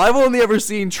 whoa, I've only ever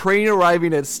seen train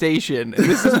arriving at station, and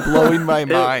this is blowing my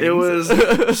mind. It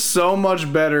was so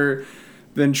much better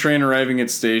than train arriving at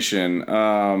station.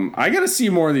 I gotta see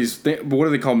more of these. What are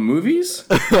they called? Movies?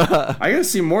 I gotta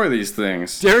see more of these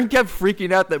things. Darren kept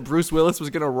freaking out that Bruce Willis was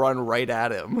going to run right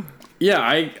at him. Yeah,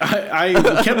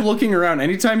 I kept looking around.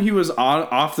 Anytime he was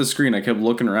off the screen, I kept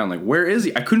looking around. Like, where is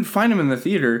he? I couldn't find him in the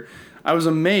theater. I was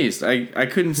amazed. I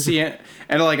couldn't see it,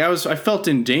 and like I felt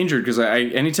endangered because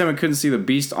anytime I couldn't see the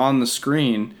Beast on the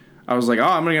screen, I was like, oh,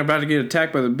 I'm about to get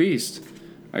attacked by the Beast.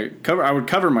 I would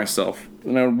cover myself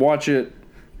and I would watch it,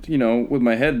 with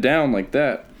my head down like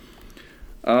that.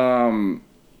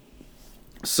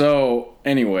 So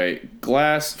anyway,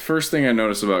 Glass. First thing I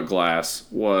noticed about Glass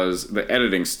was the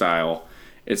editing style.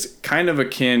 It's kind of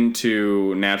akin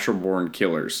to Natural Born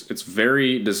Killers. It's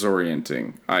very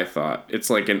disorienting, I thought.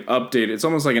 It's like it's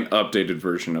almost like an updated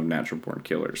version of Natural Born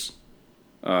Killers.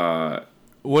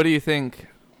 What do you think?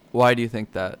 Why do you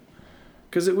think that?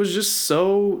 Because it was just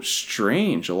so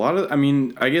strange.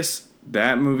 I guess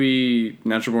that movie,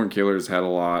 Natural Born Killers, had a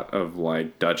lot of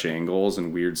like Dutch angles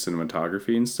and weird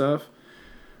cinematography and stuff.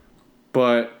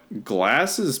 But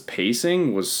Glass's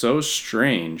pacing was so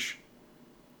strange.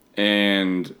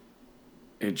 And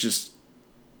it just,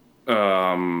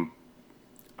 I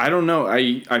don't know.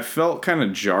 I felt kind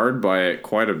of jarred by it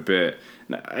quite a bit.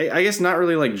 I guess not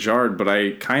really like jarred, but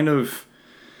I kind of.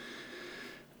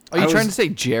 Are you trying to say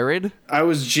Jared? I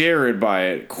was Jared by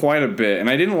it quite a bit, and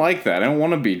I didn't like that. I don't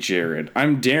want to be Jared.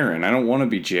 I'm Darren. I don't want to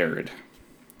be Jared.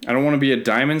 I don't want to be a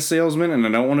diamond salesman, and I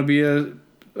don't want to be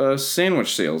a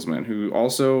sandwich salesman who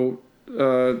also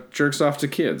jerks off to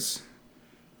kids.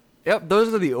 Yep,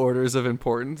 those are the orders of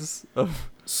importance of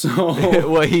So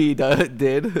what he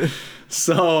did.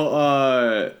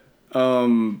 So,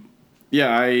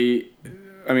 yeah, I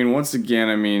mean, once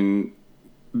again,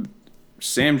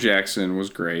 Sam Jackson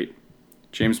was great.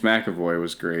 James McAvoy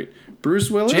was great. Bruce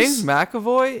Willis? James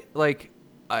McAvoy, like,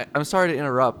 I'm sorry to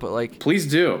interrupt, but like, Please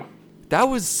do. that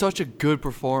was such a good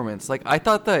performance. Like, I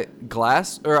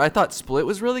thought Split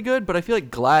was really good, but I feel like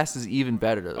Glass is even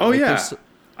better. Oh, like, yeah.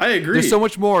 I agree. There's so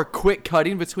much more quick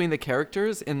cutting between the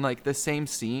characters in like the same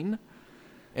scene,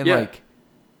 and Yeah. like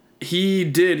He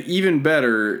did even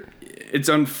better.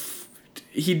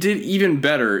 He did even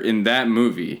better in that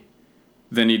movie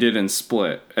than he did in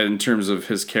Split in terms of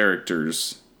his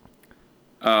characters.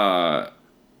 I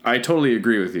totally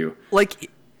agree with you. like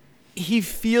he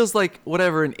feels like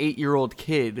whatever an 8-year-old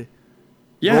kid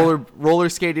Yeah. roller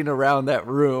skating around that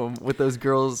room with those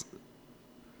girls.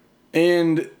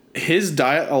 And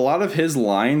a lot of his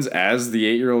lines as the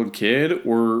 8-year-old kid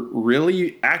were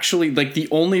really actually like the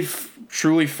only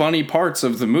truly funny parts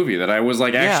of the movie that I was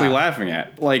like actually laughing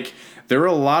at. Like there were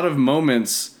a lot of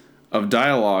moments of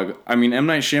dialogue. I mean, M.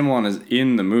 Night Shyamalan is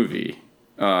in the movie.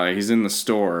 He's in the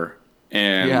store,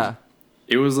 and Yeah.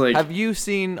 it was like. Have you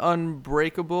seen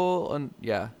Unbreakable?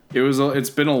 Yeah. It's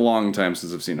been a long time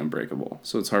since I've seen Unbreakable,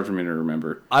 so it's hard for me to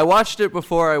remember. I watched it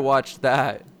before I watched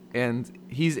that, and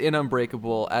he's in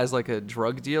Unbreakable as like a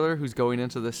drug dealer who's going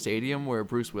into the stadium where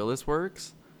Bruce Willis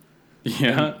works.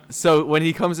 Yeah. So when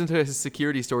he comes into his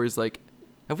security store, he's like,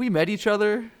 "Have we met each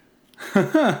other?"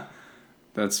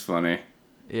 That's funny.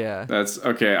 Yeah. That's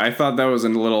okay. I thought that was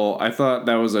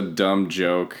a dumb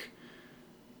joke.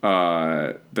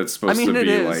 That's supposed to it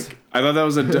be is. like. I thought that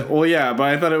was well, yeah, but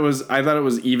I thought it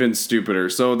was even stupider.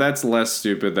 So that's less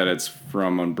stupid that it's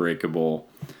from Unbreakable.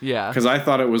 Yeah. Because I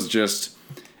thought it was just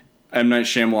M. Night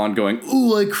Shyamalan going,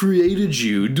 "Oh, I created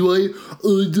you. Do I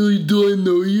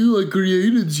know you? I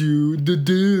created you.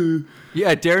 Duh."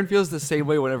 Yeah, Darren feels the same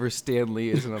way whenever Stan Lee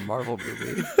is in a Marvel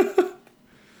movie.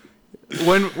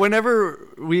 Whenever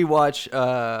we watch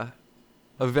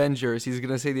Avengers, he's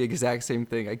gonna say the exact same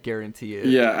thing. I guarantee it.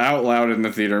 Yeah, out loud in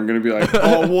the theater, I'm gonna be like,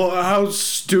 "Oh, well, how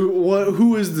stupid? What?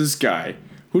 Who is this guy?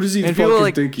 Who does he And people are fucking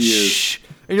like, think he is?" "Shh,"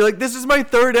 and you're like, "This is my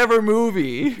third ever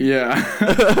movie."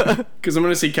 Yeah, because I'm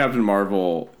gonna see Captain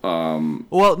Marvel.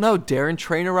 Well, no, Darren,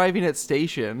 train arriving at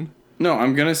station. No,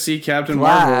 I'm gonna see Captain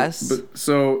Glass. Marvel. But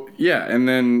so yeah, and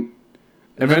then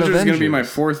And then Avengers is gonna be my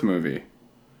Avengers. fourth movie.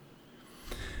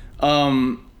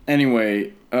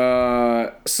 Anyway,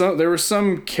 so there were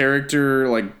some character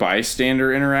like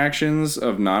bystander interactions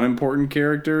of non-important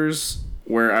characters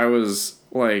where I was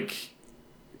like,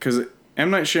 because M.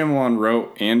 Night Shyamalan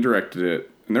wrote and directed it,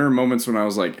 and there were moments when I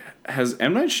was like, has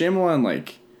M. Night Shyamalan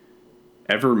like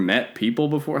ever met people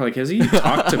before? Like, has he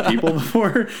talked to people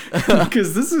before?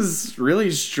 Because this is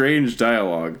really strange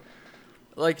dialogue.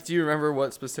 Like, do you remember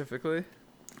what specifically?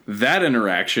 That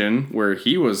interaction where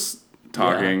he was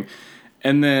talking,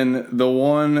 and then the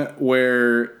one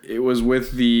where it was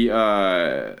with the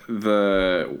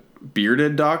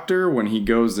bearded doctor when he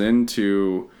goes in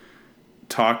to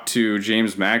talk to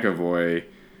James McAvoy,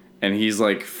 and he's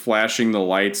like flashing the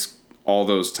lights all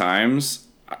those times.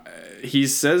 He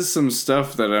says some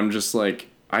stuff that I'm just like,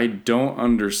 I don't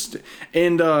understand.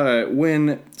 And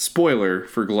when, spoiler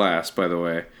for Glass, by the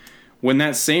way, when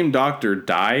that same doctor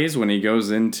dies, when he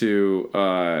goes into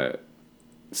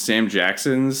Sam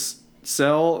Jackson's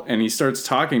cell and he starts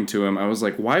talking to him, I was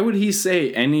like, why would he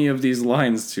say any of these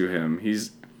lines to him? He's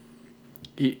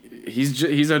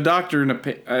a doctor in a.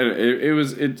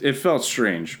 It felt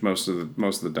strange most of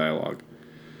the dialogue.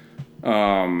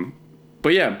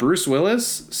 But yeah, Bruce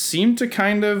Willis seemed to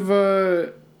kind of.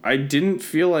 I didn't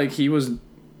feel like he was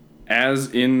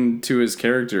as into his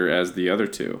character as the other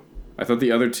two. I thought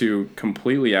the other two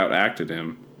completely outacted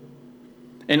him.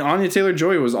 And Anya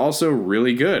Taylor-Joy was also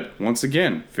really good. Once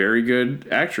again, very good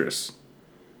actress.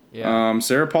 Yeah.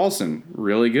 Sarah Paulson,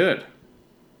 really good.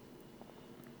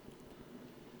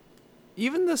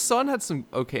 Even the son had some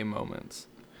okay moments.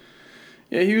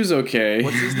 Yeah, he was okay.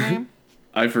 What's his name?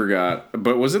 I forgot.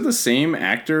 But was it the same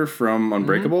actor from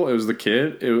Unbreakable? It was the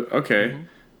kid? Okay.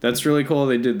 That's really cool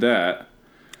they did that.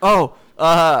 Oh,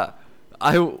 I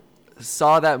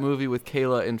saw that movie with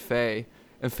Kayla and Faye,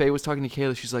 and Faye was talking to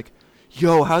Kayla. She's like,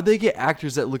 "Yo, how'd they get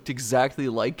actors that looked exactly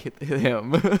like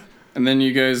him?" And then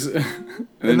you guys... and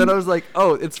then I was like,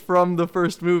 "Oh, it's from the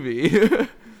first movie."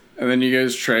 And then you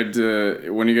guys tried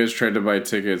to... When you guys tried to buy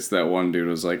tickets, that one dude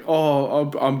was like, "Oh,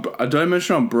 did I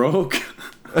mention I'm broke?"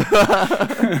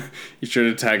 He tried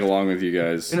to tag along with you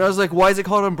guys. And I was like, "Why is it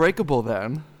called Unbreakable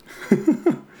then?"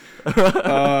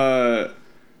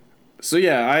 So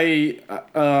yeah, I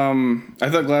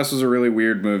thought Glass was a really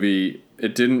weird movie.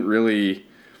 It didn't really.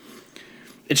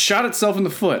 It shot itself in the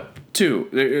foot too.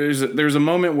 There's a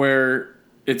moment where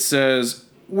it says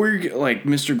we're like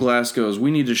Mr. Glass goes, we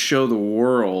need to show the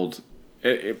world.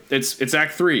 It's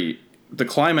Act 3, the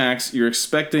climax. You're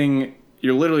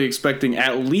literally expecting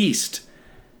at least.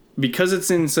 Because it's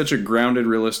in such a grounded,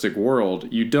 realistic world,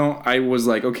 I was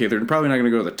like, okay, they're probably not going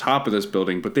to go to the top of this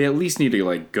building, but they at least need to,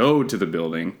 like, go to the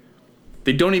building.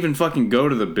 They don't even fucking go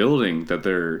to the building that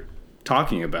they're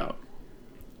talking about.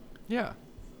 Yeah.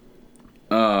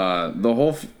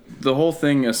 The whole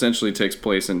thing essentially takes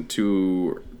place in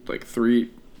three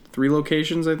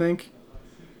locations, I think.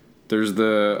 There's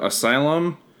the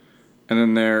asylum, and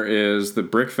then there is the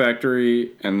brick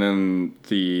factory, and then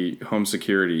the home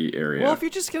security area. Well, if you're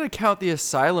just gonna count the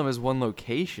asylum as one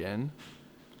location,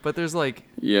 but there's like...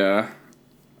 Yeah.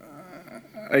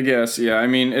 I guess, yeah. I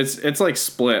mean, it's like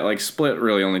Split. Like, Split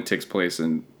really only takes place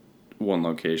in one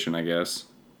location, I guess.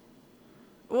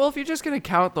 Well, if you're just gonna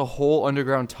count the whole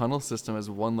underground tunnel system as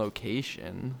one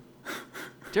location...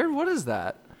 Jared, what is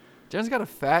that? Darren's got a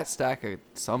fat stack of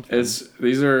something.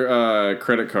 These are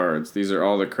credit cards. These are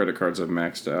all the credit cards I've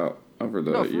maxed out over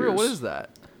the years. Real, what is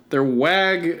that? They're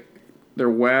WAG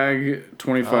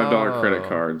 $25 credit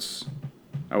cards.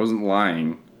 I wasn't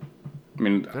lying. I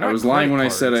mean, I was lying when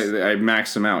cards. I said I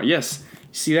maxed them out. Yes.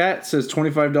 See that? It says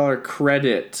 $25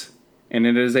 credit, and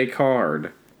it is a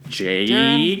card.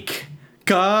 Jake.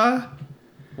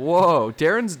 Whoa,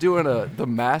 Darren's doing the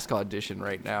mask audition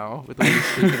right now with the way he's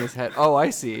shaking his head. Oh, I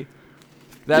see.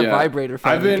 That vibrator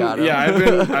finally got him.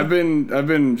 Yeah, I've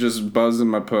been just buzzing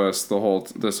my puss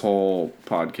this whole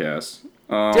podcast.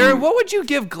 Darren, what would you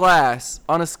give Glass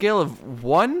on a scale of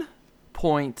 1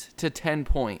 point to 10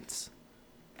 points?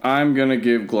 I'm gonna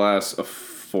give Glass a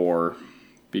 4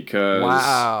 because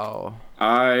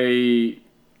I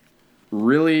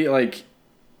really like.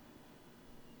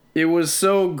 It was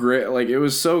so great. Like, it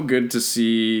was so good to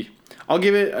see. I'll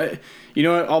give it. You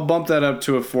know what? I'll bump that up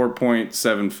to a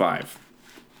 4.75.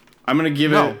 I'm gonna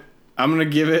give it. I'm gonna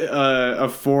give it a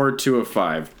 4 to a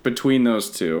 5 between those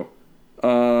two,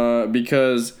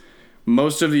 because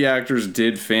most of the actors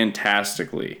did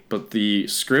fantastically, but the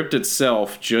script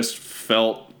itself just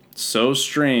felt so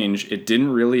strange. It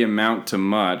didn't really amount to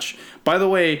much. By the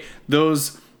way,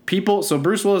 those people. So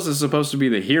Bruce Willis is supposed to be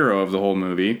the hero of the whole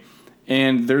movie.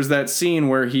 And there's that scene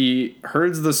where he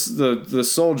herds the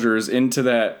soldiers into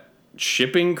that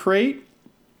shipping crate,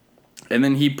 and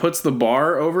then he puts the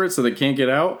bar over it so they can't get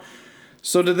out.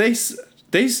 So do they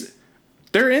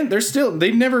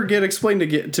never get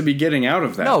explained to be getting out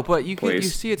of that. No, but you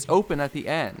see it's open at the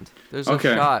end. There's a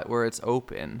shot where it's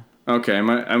open. Okay,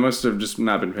 I must have just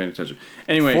not been paying attention.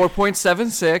 Anyway,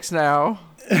 4.76 now.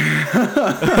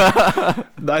 I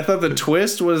thought the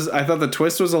twist was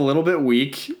a little bit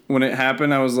weak when it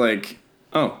happened. I was like,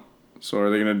 oh, so are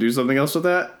they gonna do something else with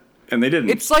that? And they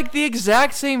didn't. It's like the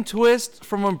exact same twist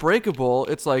from Unbreakable.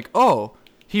 It's like, oh,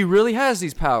 he really has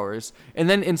these powers. And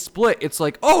then in Split, it's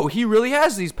like, oh, he really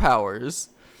has these powers.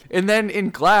 And then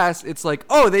in Glass, it's like,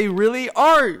 oh, they really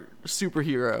are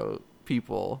superhero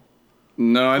people.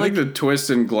 No, I think the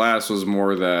twist in Glass was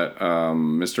more that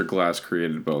Mr. Glass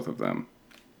created both of them.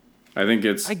 I think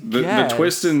it's the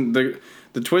twist in the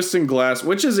twist in Glass,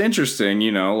 which is interesting,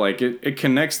 you know, like it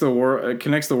connects the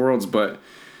worlds, but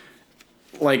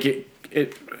like it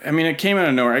came out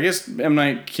of nowhere. I guess M.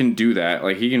 Night can do that.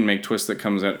 Like, he can make twists that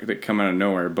come out of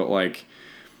nowhere, but like,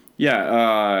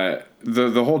 yeah,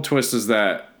 the whole twist is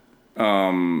that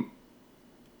James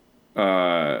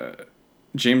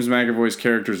McAvoy's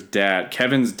character's dad,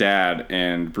 Kevin's dad,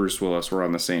 and Bruce Willis were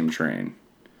on the same train.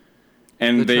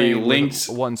 And they linked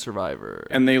one survivor.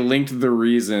 And they linked the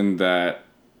reason that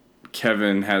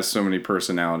Kevin has so many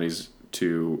personalities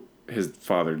to his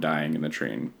father dying in the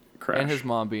train crash. And his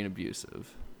mom being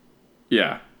abusive.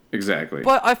 Yeah, exactly.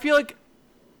 But I feel like,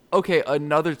 okay,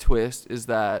 another twist is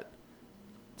that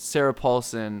Sarah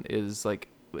Paulson is like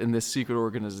in this secret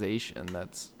organization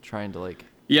that's trying to like.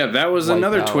 Yeah, that was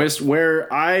another twist where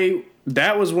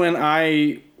that was when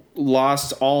I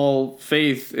lost all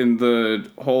faith in the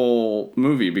whole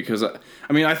movie, because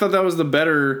I thought that was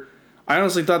I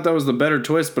honestly thought that was the better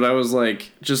twist, but I was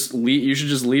like, you should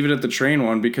just leave it at the train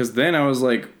one, because then I was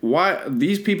like, why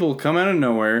these people come out of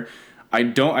nowhere?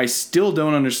 I still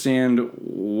don't understand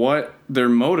what their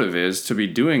motive is to be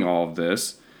doing all of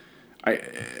this.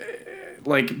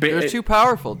 They're too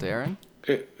powerful, Darren.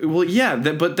 Well, yeah,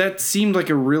 but that seemed like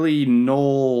a really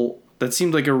null. That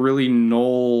seemed like a really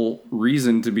null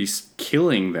reason to be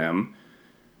killing them.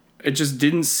 It just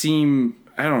didn't seem.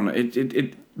 I don't know.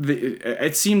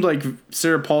 It seemed like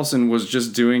Sarah Paulson was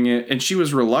just doing it, and she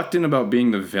was reluctant about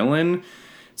being the villain.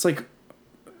 It's like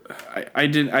I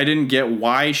didn't get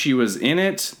why she was in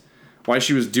it, why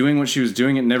she was doing what she was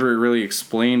doing. It never really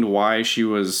explained why she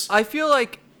was. I feel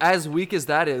like, as weak as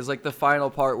that is, like the final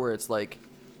part where it's like,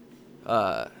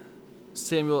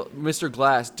 Mr.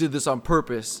 Glass did this on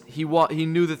purpose. He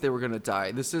knew that they were gonna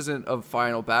die. This isn't a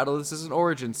final battle. This is an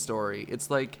origin story.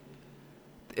 It's like,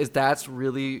 that's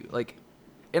really like,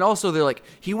 and also they're like,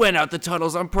 he went out the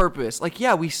tunnels on purpose. Like,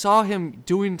 yeah, we saw him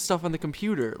doing stuff on the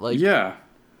computer. Like, yeah,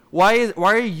 why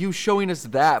are you showing us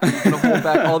that? But you're gonna hold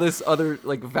back all this other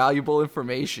like valuable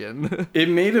information. It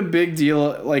made a big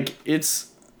deal. Like, it's.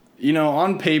 You know,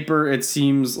 on paper, it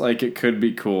seems like it could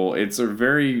be cool. It's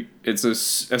essentially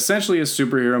a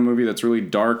superhero movie that's really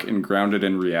dark and grounded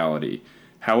in reality.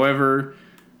 However,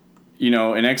 you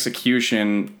know, in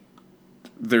execution,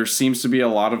 there seems to be a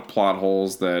lot of plot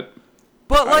holes that.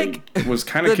 But like, I was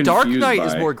kind of The confused Dark Knight by.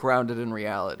 is more grounded in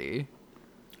reality.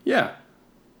 Yeah.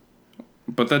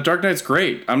 But the Dark Knight's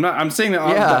great. I'm saying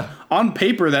that on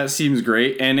paper that seems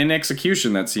great, and in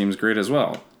execution that seems great as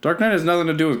well. Dark Knight has nothing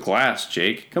to do with Glass,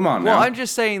 Jake. Come on now. Well, I'm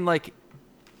just saying, like,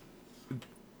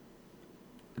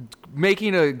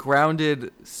 making a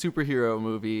grounded superhero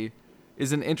movie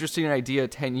is an interesting idea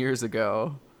 10 years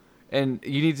ago, and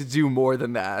you need to do more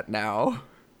than that now.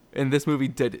 And this movie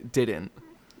didn't.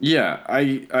 Yeah, I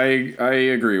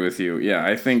agree with you. Yeah,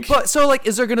 I think. But so, like,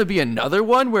 is there gonna be another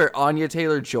one where Anya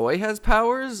Taylor-Joy has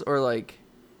powers, or like?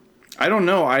 I don't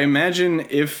know. I imagine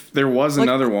if there was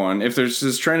another one, if there's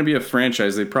just trying to be a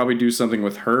franchise, they'd probably do something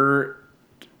with her,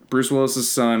 Bruce Willis's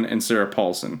son, and Sarah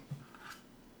Paulson.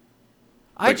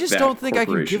 I just don't think I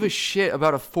can give a shit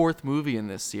about a fourth movie in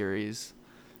this series,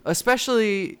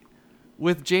 especially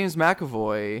with James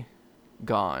McAvoy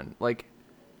gone. Like,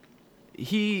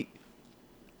 he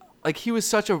was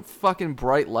such a fucking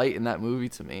bright light in that movie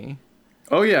to me.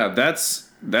 Oh yeah,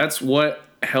 that's what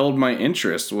held my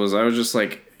interest. Was I was just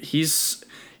like, he is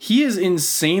an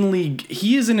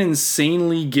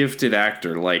insanely gifted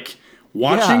actor. Like,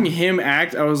 watching him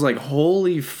act, I was like,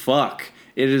 holy fuck.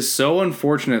 It is so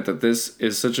unfortunate that this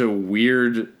is such a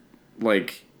weird,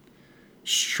 like,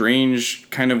 strange,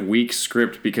 kind of weak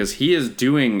script, because he is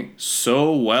doing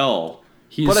so well.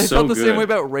 But I felt the same way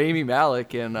about Rami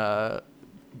Malek in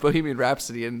Bohemian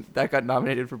Rhapsody, and that got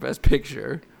nominated for Best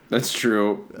Picture. That's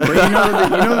true. But you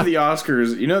know the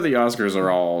Oscars. You know the Oscars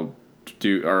are all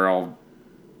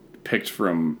picked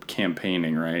from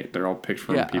campaigning, right? They're all picked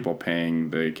from people paying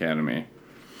the Academy.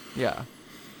 Yeah.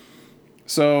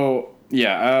 So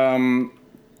yeah,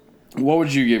 what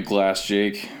would you give Glass,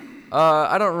 Jake?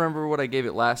 I don't remember what I gave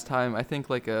it last time. I think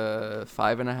like a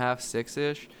 5.5,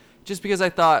 6-ish. Just because I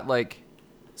thought, like,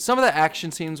 some of the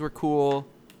action scenes were cool.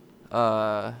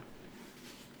 And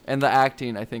the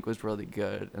acting, I think, was really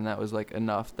good, and that was like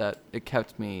enough that it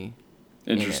kept me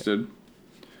interested.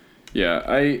 Yeah,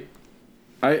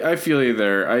 I feel you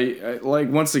there. I like,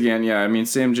 once again, yeah. I mean,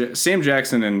 Sam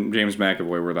Jackson and James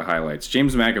McAvoy were the highlights.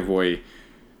 James McAvoy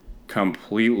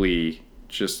completely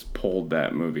just pulled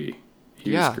that movie.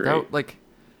 He was great.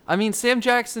 I mean, Sam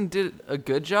Jackson did a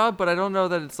good job, but I don't know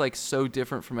that it's like so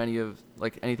different from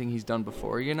anything he's done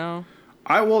before. You know.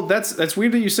 Well, that's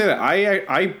weird that you say that.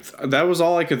 I that was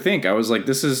all I could think. I was like,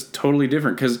 this is totally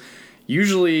different, because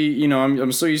usually, you know,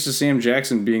 I'm so used to Sam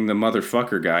Jackson being the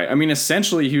motherfucker guy. I mean,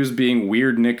 essentially, he was being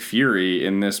weird Nick Fury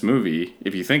in this movie.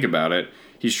 If you think about it,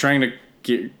 he's trying to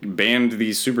band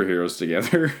these superheroes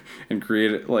together and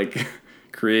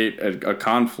create a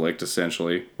conflict,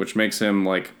 essentially, which makes him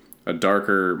like a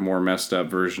darker, more messed up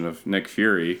version of Nick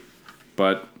Fury.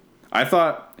 But I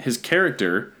thought his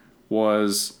character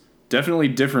was definitely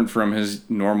different from his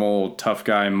normal tough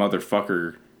guy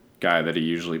motherfucker guy that he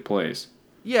usually plays.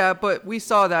 Yeah, but we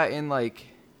saw that in like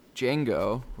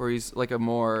Django, where he's like a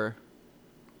more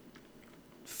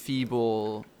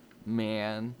feeble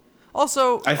man.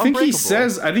 Also, I think he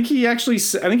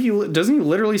doesn't he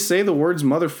literally say the words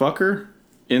motherfucker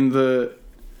in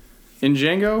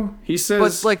Django? He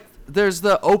says, but like there's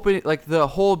the open, like the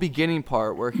whole beginning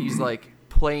part where he's like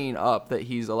playing up that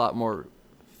he's a lot more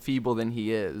feeble than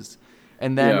he is,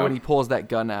 and then when he pulls that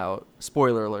gun out,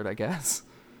 spoiler alert, I guess.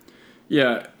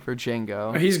 Yeah, for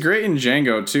Django, he's great in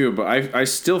Django too, but I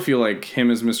still feel like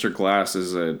him as Mr. Glass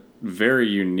is a very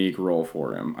unique role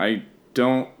for him. I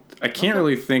can't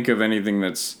really think of anything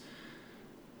that's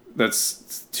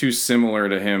too similar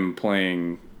to him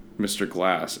playing Mr.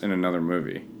 Glass in another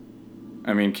movie.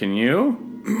 I mean, can you?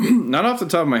 Not off the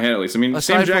top of my head, at least. I mean,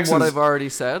 aside from what I've already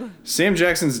said, Sam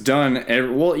Jackson's done.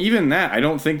 Well, even that, I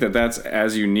don't think that's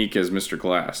as unique as Mr.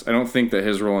 Glass. I don't think that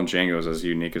his role in Django is as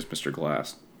unique as Mr.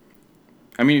 Glass.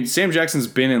 I mean, Sam Jackson's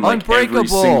been in like every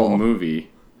single movie.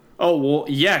 Oh well,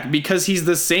 yeah, because he's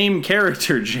the same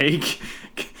character, Jake.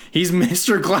 He's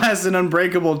Mr. Glass in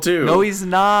Unbreakable too. No, he's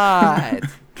not.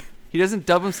 He doesn't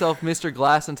dub himself Mr.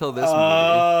 Glass until this movie.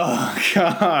 Oh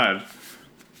God.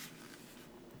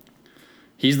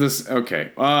 He's this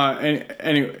okay.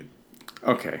 Anyway,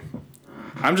 okay.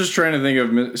 I'm just trying to think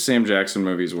of Sam Jackson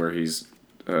movies where he's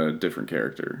a different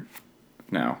character.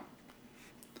 Now,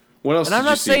 what else? And I'm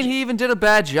not saying he even did a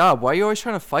bad job. Why are you always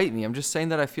trying to fight me? I'm just saying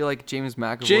that I feel like James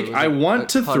McAvoy. Jake, I want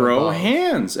to throw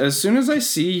hands. As soon as I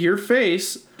see your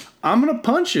face, I'm gonna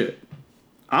punch it.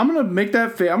 I'm gonna make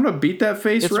that face. I'm gonna beat that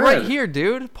face red. It's right here,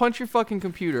 dude. Punch your fucking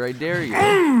computer. I dare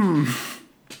you.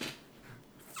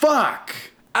 Fuck.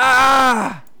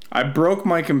 Ah! I broke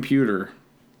my computer.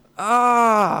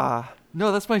 Ah!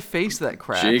 No, that's my face that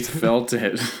cracked. Jake felt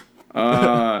it.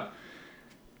 Yeah.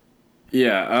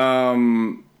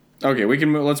 Okay,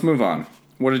 let's move on.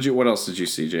 What else did you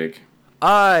see, Jake?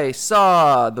 I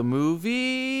saw the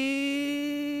movie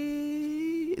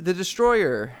The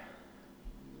Destroyer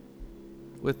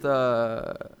with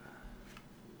I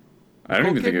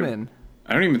don't Nicole even think Kidman.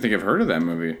 I don't even think I've heard of that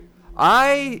movie.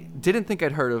 I didn't think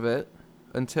I'd heard of it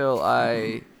until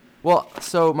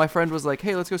so my friend was like,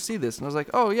 "Hey, let's go see this," and I was like,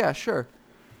 "Oh yeah, sure."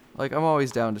 Like I'm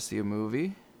always down to see a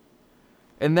movie.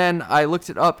 And then I looked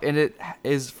it up, and it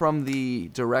is from the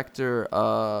director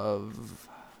of,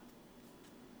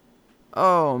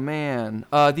 oh man,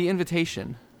 The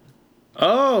Invitation.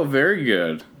 Oh, very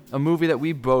good. A movie that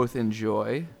we both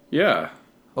enjoy. Yeah.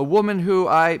 A woman who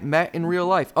I met in real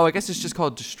life. Oh, I guess it's just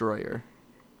called Destroyer.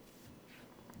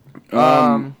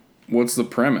 What's the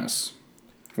premise?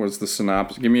 What's the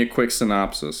synopsis? Give me a quick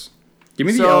synopsis. Give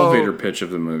me the So- elevator pitch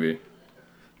of the movie.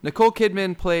 Nicole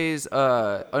Kidman plays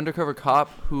a undercover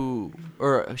cop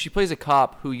she plays a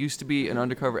cop who used to be an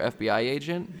undercover FBI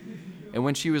agent, and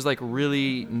when she was like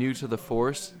really new to the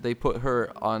force, they put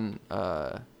her on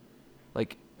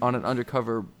on an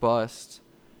undercover bust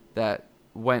that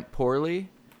went poorly,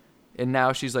 and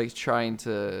now she's like trying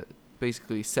to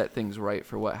basically set things right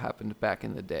for what happened back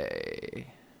in the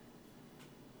day.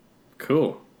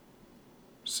 Cool.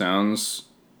 Sounds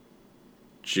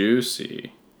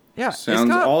juicy. Yeah, Sounds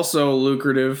also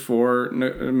lucrative for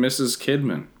Mrs.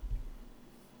 Kidman.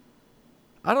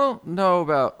 I don't know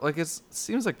about it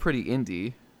seems like pretty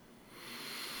indie.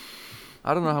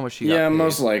 I don't know how much she got Yeah, paid.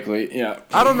 most likely. Yeah.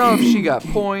 I don't know if she got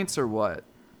points or what.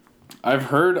 I've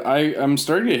heard. I'm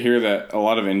starting to hear that a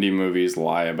lot of indie movies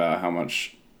lie about how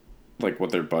much, like,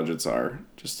 what their budgets are,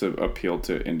 just to appeal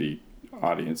to indie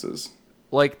audiences.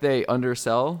 Like they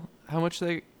undersell how much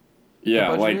they. Yeah,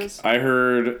 budget like is? I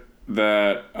heard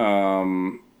that,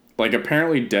 like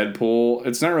apparently Deadpool.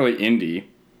 It's not really indie,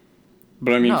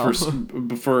 but I mean No.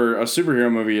 for a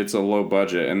superhero movie, it's a low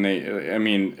budget, and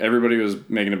everybody was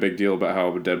making a big deal about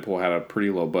how Deadpool had a pretty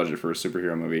low budget for a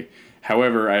superhero movie.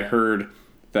 However, I heard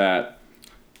that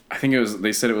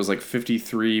they said it was like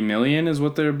 53 million is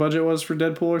what their budget was for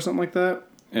Deadpool or something like that.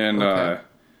 And Okay.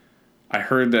 I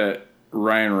heard that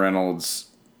Ryan Reynolds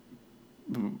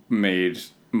made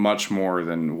much more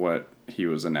than what he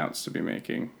was announced to be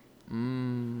making.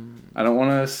 I don't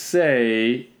want to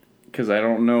say because I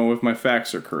don't know if my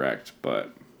facts are correct,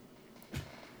 but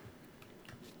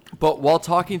While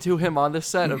talking to him on the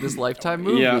set of this Lifetime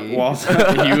movie, yeah, well,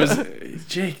 he was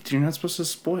Jake. You're not supposed to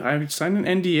spoil. I signed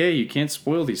an NDA. You can't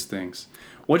spoil these things.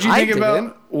 What'd you I think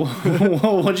about?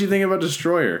 What'd you think about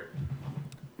Destroyer?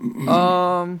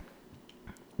 no,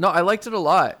 I liked it a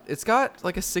lot. It's got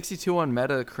like a 62 on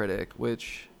Metacritic,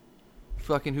 which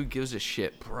fucking who gives a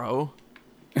shit, bro?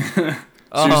 So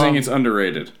you're saying it's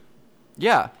underrated?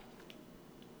 Yeah.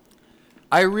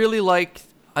 I really liked.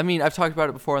 I mean, I've talked about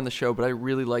it before on the show, but I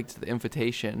really liked The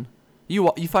Invitation. You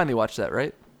finally watched that,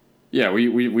 right? Yeah,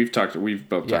 we've talked. We've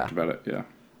both Yeah. talked about it.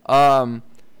 Yeah.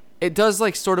 It does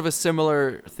like sort of a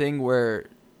similar thing where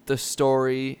the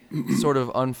story sort of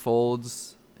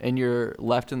unfolds and you're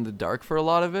left in the dark for a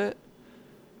lot of it.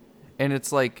 And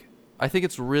it's like I think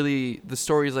it's really the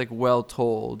story is like well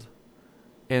told,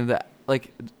 and that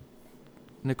like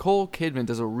Nicole Kidman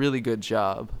does a really good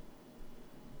job.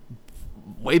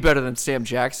 Way better than Sam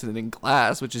Jackson in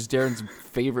Glass, which is Darren's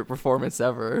favorite performance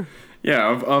ever. Yeah,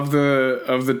 of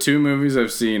the two movies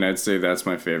I've seen, I'd say that's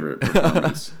my favorite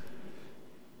performance.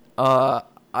 I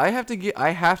have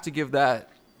to give that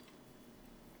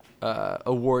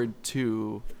award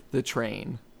to The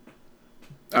Train.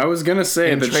 I was gonna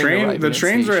say And the Train train. arriving The at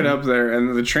train's right station. up there,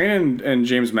 and the train and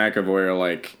James McAvoy are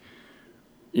like,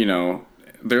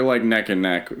 they're like neck and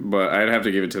neck. But I'd have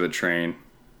to give it to the train.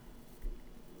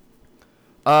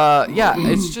 Yeah,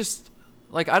 it's just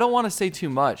like I don't want to say too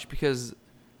much because,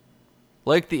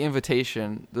 like The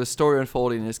Invitation, the story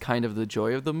unfolding is kind of the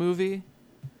joy of the movie.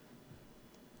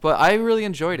 But I really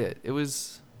enjoyed it. It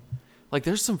was like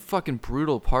there's some fucking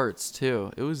brutal parts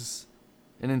too. It was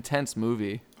an intense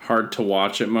movie. Hard to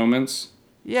watch at moments.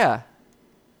 Yeah,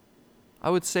 I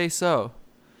would say so.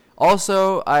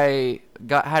 Also, I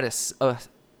had a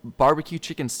barbecue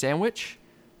chicken sandwich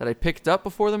that I picked up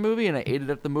before the movie, and I ate it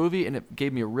at the movie, and it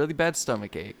gave me a really bad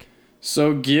stomach ache.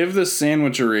 So give the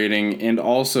sandwich a rating, and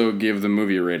also give the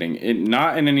movie a rating. It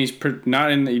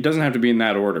doesn't have to be in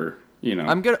that order.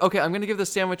 I'm gonna give the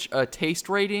sandwich a taste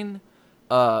rating,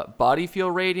 body feel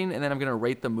rating, and then I'm gonna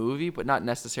rate the movie, but not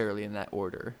necessarily in that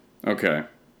order. Okay.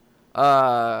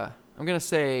 I'm gonna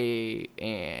say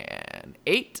an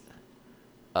 8,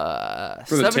 For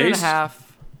the 7.5, taste?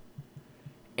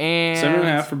 and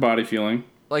 7.5 for body feeling.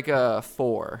 like a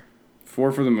 4.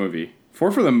 4 for the movie.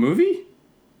 4 for the movie?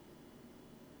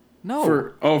 No,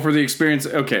 For the experience.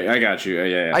 Okay, I got you.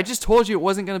 Yeah. I just told you it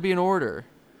wasn't gonna be in order.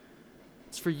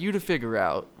 It's for you to figure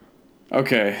out.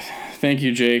 Okay. Thank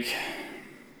you, Jake.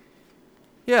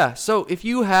 Yeah, so if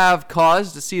you have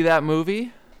cause to see that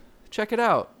movie, check it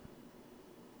out.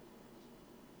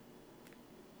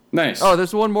 Nice. Oh,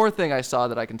 there's one more thing I saw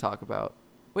that I can talk about.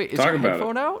 Wait, is Talk your about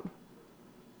headphone out?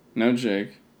 No,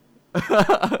 Jake. Wait,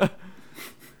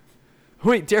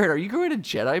 Darren, are you growing a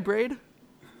Jedi braid?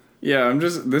 Yeah,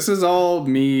 this is all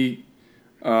me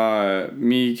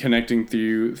connecting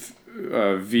through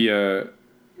via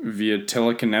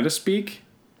telekinetispeak,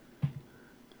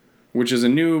 which is a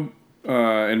new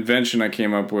invention I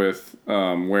came up with,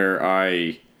 where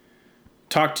I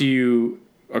talk to you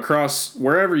across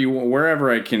wherever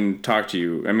I can talk to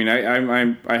you. I mean,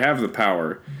 I have the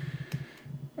power.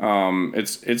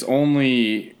 It's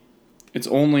only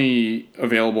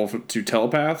available to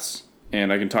telepaths,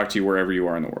 and I can talk to you wherever you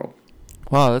are in the world.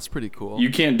 Wow, that's pretty cool.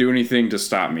 You can't do anything to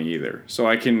stop me either. So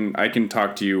I can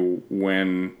talk to you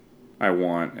when I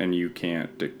want, and you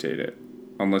can't dictate it.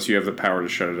 Unless you have the power to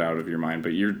shut it out of your mind,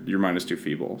 but your mind is too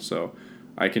feeble. So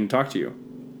I can talk to you.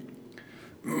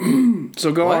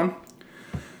 So go What? on.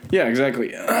 Yeah,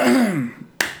 exactly.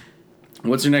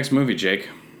 What's your next movie, Jake?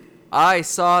 I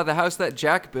saw The House That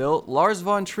Jack Built, Lars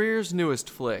von Trier's newest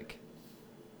flick.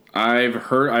 I've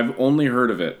only heard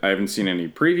of it. I haven't seen any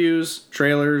previews,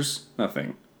 trailers,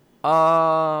 nothing.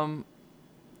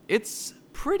 It's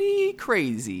pretty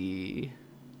crazy.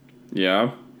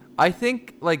 Yeah. I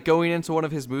think, like, going into one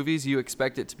of his movies, you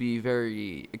expect it to be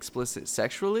very explicit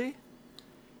sexually.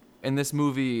 And this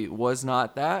movie was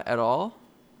not that at all.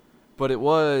 But it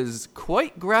was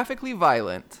quite graphically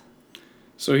violent.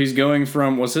 So he's going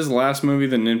from, was his last movie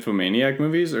the Nymphomaniac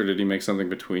movies, or did he make something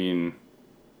between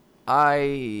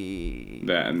I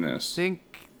that and this?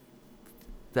 think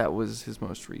that was his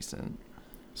most recent.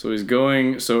 So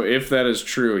if that is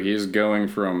true, he is going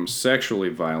from sexually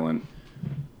violent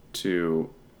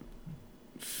to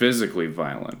physically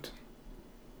violent.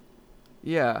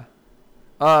 Yeah.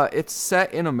 It's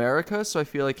set in America, so I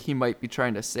feel like he might be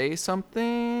trying to say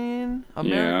something.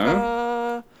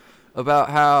 America. About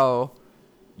how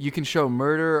you can show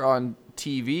murder on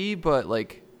TV, but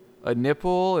like a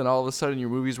nipple, and all of a sudden your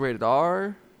movie's rated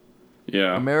R.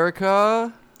 Yeah.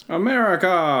 America.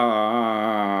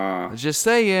 Just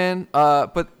saying.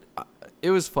 But it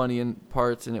was funny in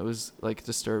parts, and it was like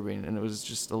disturbing, and it was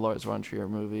just a Lars von Trier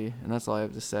movie, and that's all I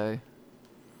have to say.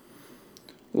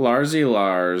 Larsy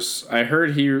Lars. I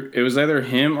heard it was either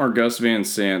him or Gus Van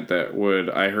Sant that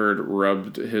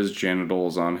rubbed his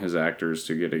genitals on his actors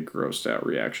to get a grossed out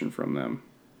reaction from them.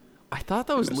 I thought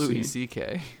that was Let's Louis see.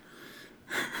 C.K.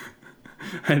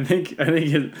 I think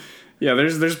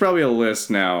there's probably a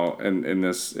list now in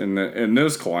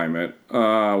this climate.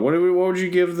 What would you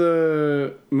give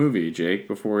the movie, Jake,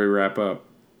 before we wrap up?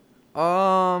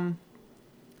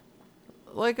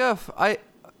 Like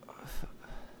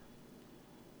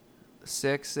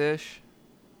 6-ish.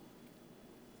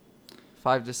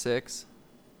 5 to 6.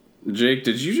 Jake,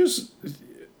 did you just?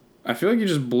 I feel like you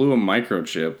just blew a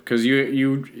microchip because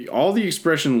you all the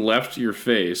expression left your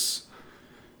face,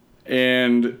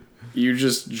 and you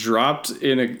just dropped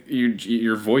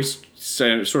your voice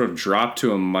sort of dropped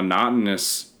to a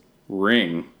monotonous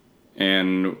ring,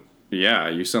 and yeah,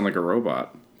 you sound like a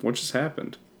robot. What just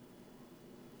happened?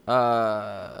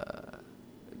 Does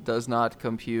not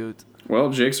compute. Well,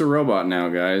 Jake's a robot now,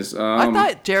 guys. I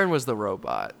thought Darren was the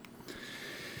robot.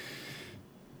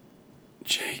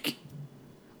 Jake.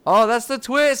 Oh, that's the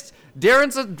twist.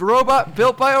 Darren's a robot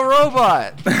built by a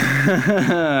robot.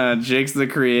 Jake's the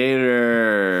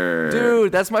creator.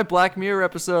 Dude, that's my Black Mirror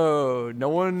episode. No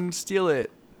one steal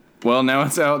it. Well, now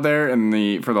it's out there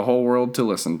for the whole world to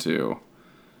listen to.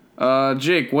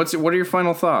 Jake, what are your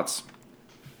final thoughts?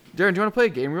 Darren, do you want to play a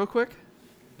game real quick?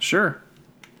 Sure.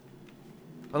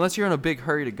 Unless you're in a big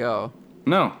hurry to go.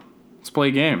 No. Let's play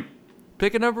a game.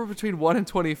 Pick a number between 1 and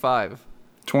 25.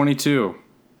 22.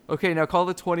 Okay, now call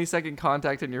the 20-second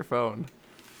contact in your phone.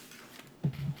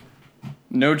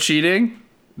 No cheating?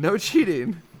 No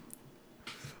cheating.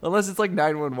 Unless it's like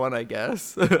 911, I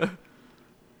guess. Are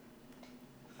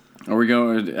we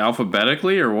going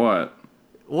alphabetically or what?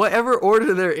 Whatever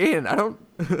order they're in. I don't...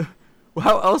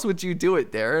 How else would you do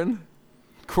it, Darren?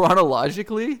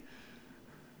 Chronologically?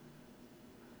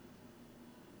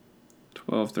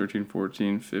 12, 13,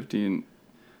 14, 15,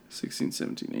 16,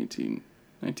 17, 18,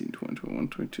 19, 20, 21,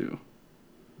 22.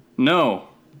 No.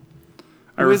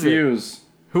 I refuse.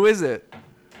 Who is it?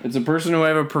 It's a person who I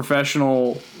have a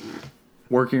professional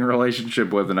working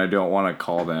relationship with, and I don't want to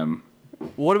call them.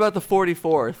 What about the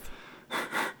 44th?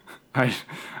 I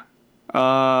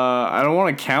don't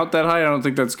want to count that high. I don't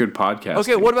think that's good podcasting.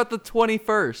 Okay, what about the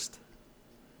 21st?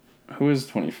 Who is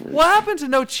 21st? What happened to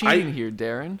no cheating here,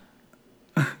 Darren?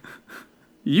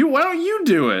 Why don't you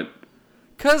do it?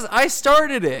 Cause I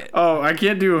started it. Oh, I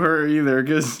can't do her either.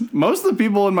 Cause most of the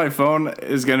people in my phone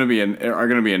are gonna be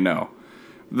a no.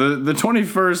 The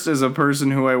 21st is a person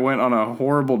who I went on a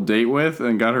horrible date with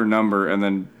and got her number and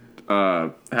then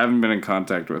haven't been in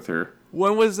contact with her.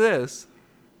 When was this?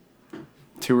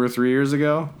 2 or 3 years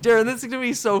ago. Darren, this is gonna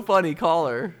be so funny. Call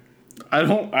her. I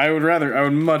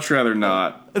would much rather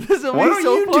not. This will Why be don't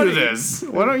so you funny. do this?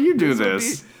 Why don't you do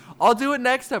this? I'll do it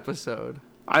next episode.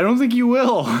 I don't think you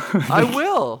will. I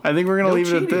will. I think we're gonna No leave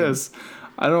it cheating. at this.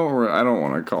 I don't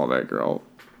want to call that girl.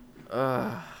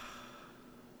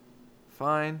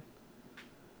 Fine.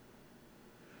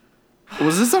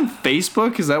 Was this on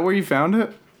Facebook? Is that where you found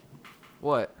it?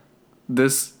 What?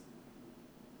 This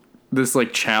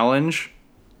like challenge?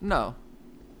 No.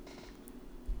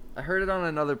 I heard it on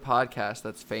another podcast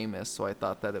that's famous, so I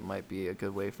thought that it might be a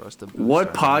good way for us to boost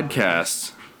What our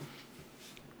podcast?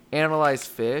 Analyze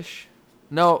Fish.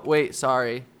 No, wait,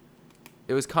 sorry.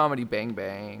 It was Comedy Bang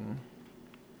Bang.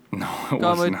 No, it was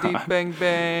Comedy not. Bang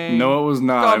Bang. No, it was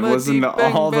not. I Comedy listened to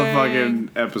Bang all the Bang.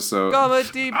 fucking episodes.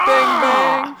 Comedy Bang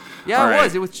Bang. Yeah, All it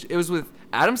right. was. It was with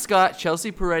Adam Scott,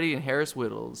 Chelsea Peretti, and Harris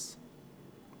Whittles.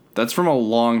 That's from a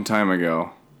long time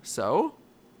ago. So?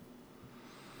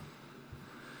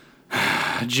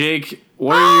 Jake,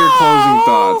 what are your closing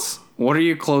thoughts? What are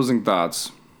your closing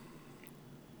thoughts?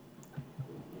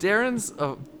 Darren's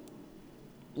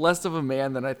less of a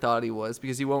man than I thought he was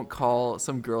because he won't call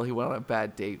some girl he went on a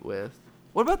bad date with.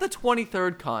 What about the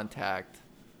 23rd contact?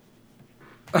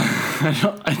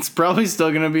 It's probably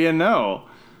still gonna be a no.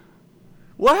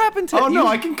 What happened to Oh no, you?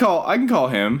 I can call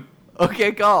him.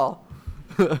 Okay, call.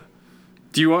 Do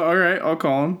you want? All right, I'll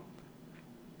call him.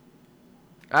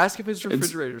 Ask if his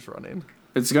refrigerator's running.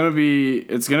 It's gonna be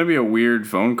a weird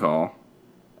phone call.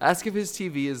 Ask if his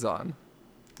TV is on.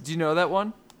 Do you know that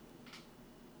one?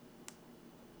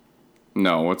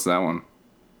 No, what's that one?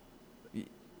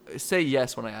 Say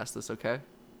yes when I ask this, okay?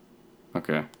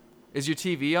 Okay. Is your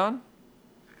TV on?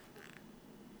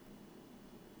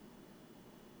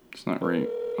 It's not right.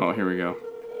 Oh, here we go.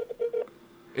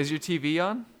 Is your TV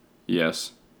on?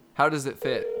 Yes. How does it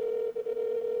fit?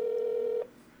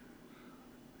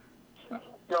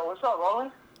 Yo, what's up, Rolly?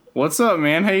 What's up,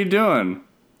 man? How you doing?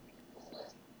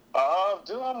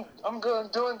 Dude, I'm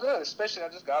good, doing good. Especially I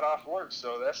just got off work,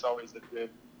 so that's always a good.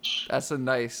 That's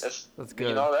That's good.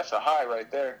 You know, that's a high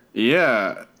right there.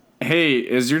 Yeah. Hey,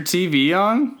 is your TV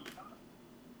on?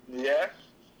 Yeah.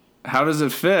 How does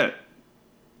it fit?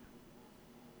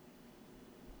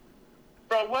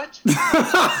 Bro, what?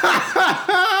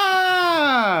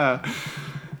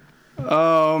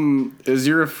 Is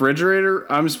your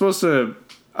refrigerator? I'm supposed to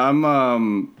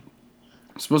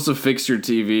fix your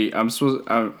TV. I'm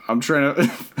trying to.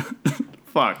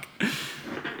 Fuck.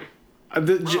 I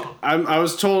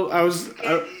was told I was. You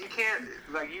can't.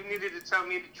 Like, you needed to tell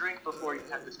me to drink before you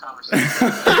had this conversation.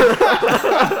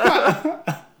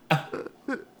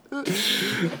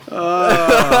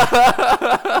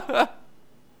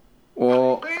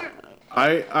 Well,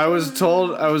 I was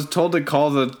told to call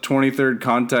the 23rd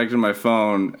contact in my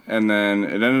phone, and then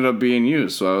it ended up being you.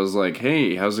 So I was like,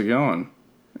 "Hey, how's it going?"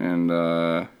 And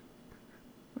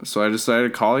so I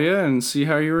decided to call you and see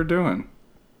how you were doing.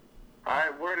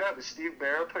 Alright, word up. Is Steve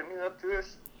Barrow putting you up to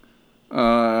this?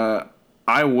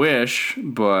 I wish,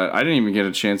 but I didn't even get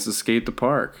a chance to skate the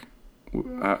park.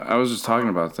 I was just talking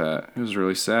about that. It was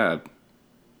really sad.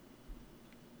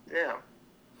 Yeah.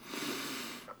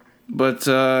 But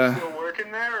Still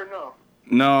working there or no?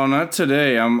 no, not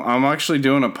today. I'm actually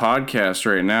doing a podcast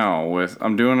right now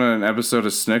I'm doing an episode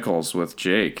of Snickles with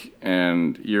Jake,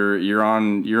 and you're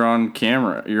on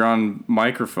camera. You're on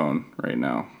microphone right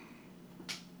now.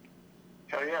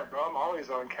 Hell yeah, bro. I'm always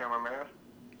on camera, man.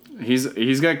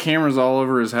 He's got cameras all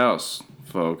over his house,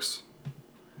 folks.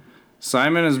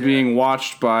 Simon is being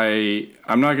watched by.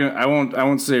 I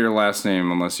won't say your last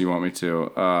name unless you want me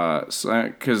to.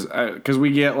 Because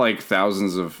we get like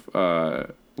thousands of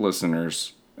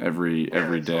listeners every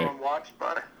day. So I'm watched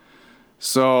by.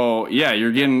 So yeah,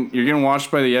 you're getting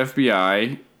watched by the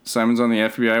FBI. Simon's on the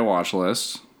FBI watch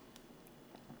list.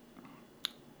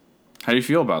 How do you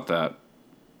feel about that?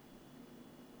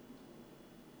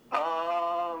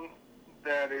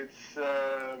 That it's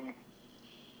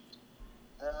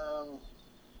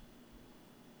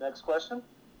next question.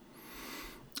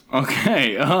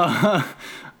 Okay. All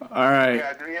right.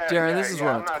 Yeah, Darren, this is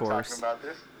run I'm its not course. talking about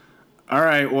this. All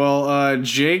right. Well,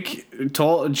 Jake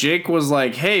was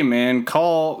like, "Hey, man,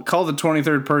 call the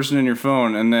 23rd person in your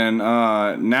phone," and then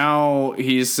now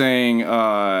he's saying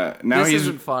now This he's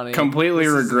isn't funny. completely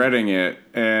This regretting it,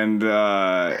 and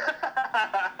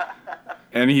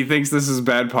and he thinks this is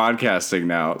bad podcasting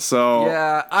now. So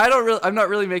Yeah, I'm not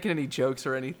really making any jokes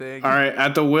or anything. all right,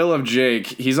 at the will of Jake,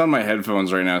 he's on my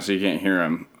headphones right now, so you can't hear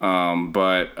him.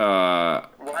 But Why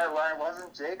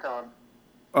wasn't Jake on?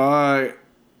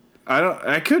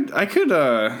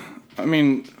 I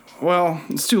mean, well,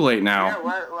 it's too late now. Yeah,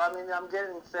 well, I mean, I'm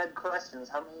getting fed questions.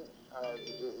 How many?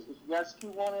 If you guys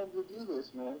keep wanting to do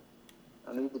this, man,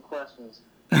 I need the questions.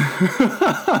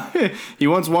 He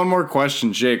wants one more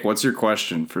question. Jake, what's your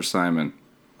question for Simon?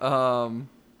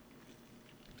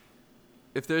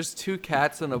 If there's two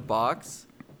cats in a box,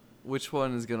 which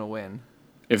one is gonna win?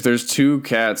 If there's two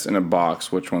cats in a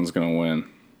box, which one's gonna win?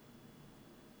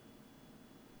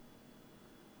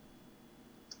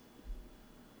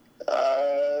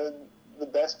 The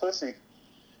best pussy.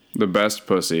 The best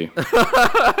pussy.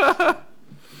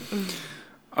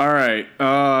 All right.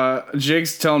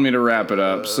 Jake's telling me to wrap it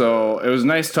up. So it was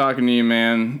nice talking to you,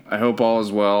 man. I hope all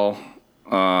is well.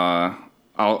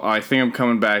 I think I'm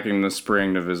coming back in the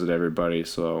spring to visit everybody.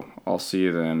 So I'll see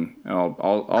you then. And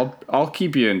I'll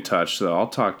keep you in touch. So I'll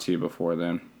talk to you before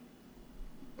then.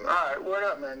 All right, word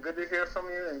up, man. Good to hear from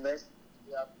you, and thanks for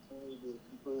the opportunity to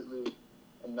completely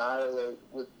annihilate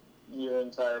with your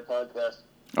entire podcast.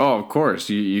 Oh, of course.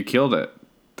 You killed it.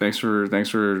 Thanks for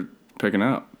picking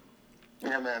up.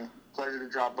 Yeah, man. Pleasure to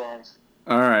drop bombs.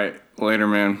 All right. Later,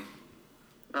 man.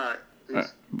 All right. Peace. All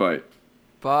right, bye.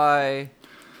 Bye.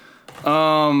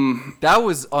 That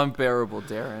was unbearable,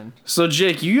 Darren. So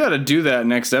Jake, you got to do that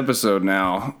next episode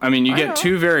now. I mean, you get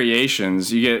two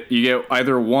variations. You get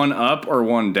either one up or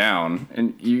one down,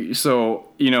 and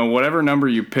whatever number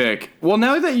you pick. Well,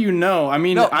 now that you know, I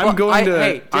mean, I'm going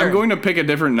to pick a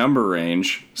different number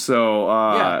range. So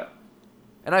yeah.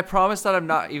 And I promise that I'm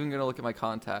not even gonna look at my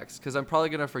contacts because I'm probably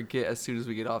gonna forget as soon as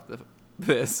we get off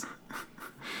this.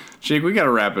 Jake, we got to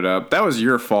wrap it up. That was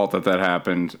your fault that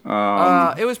happened.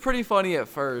 It was pretty funny at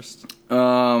first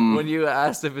when you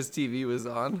asked if his TV was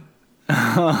on.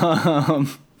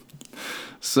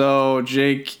 So,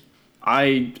 Jake,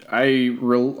 I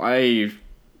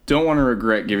don't want to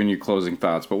regret giving you closing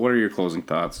thoughts, but what are your closing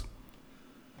thoughts?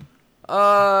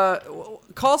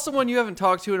 Call someone you haven't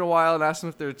talked to in a while and ask them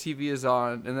if their TV is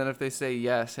on, and then if they say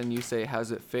yes and you say,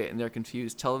 how's it fit, and they're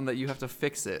confused, tell them that you have to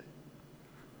fix it.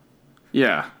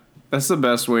 Yeah. That's the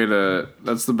best way to...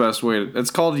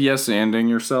 It's called yes-anding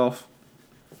yourself.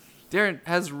 Darren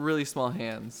has really small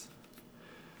hands.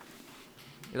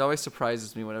 It always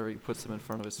surprises me whenever he puts them in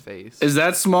front of his face. Is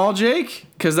that small, Jake?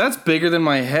 Because that's bigger than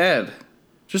my head.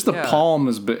 Just the palm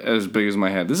is as big as my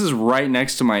head. This is right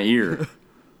next to my ear.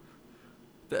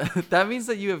 That means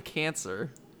that you have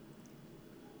cancer.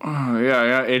 Oh, yeah, I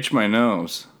gotta itch my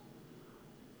nose.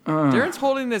 Darren's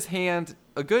holding his hand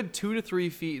a good 2 to 3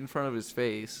 feet in front of his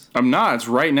face. I'm not. It's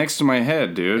right next to my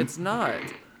head, dude. It's not.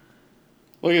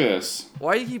 Look at this.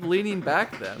 Why do you keep leaning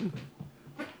back then?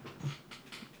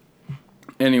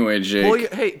 Anyway,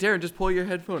 Jake. Hey, Darren, just pull your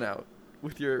headphone out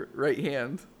with your right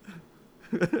hand.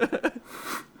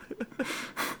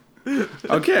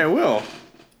 Okay, I will.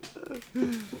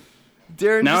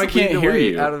 Darren, now I just can't hear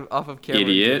you. Off of camera.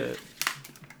 Idiot.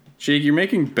 Jake, you're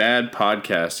making bad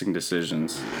podcasting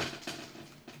decisions.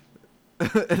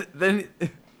 Then you're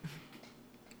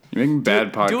making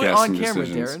bad podcasting decisions. Do it on camera,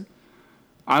 Darren.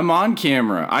 I'm on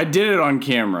camera. I did it on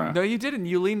camera. No, you didn't.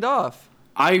 You leaned off.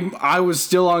 I was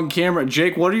still on camera.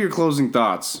 Jake, what are your closing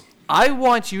thoughts? I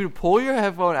want you to pull your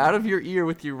headphone out of your ear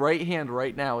with your right hand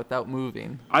right now without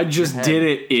moving. I just did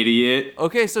it, idiot.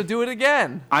 Okay, so do it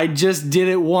again. I just did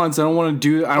it once. I don't want to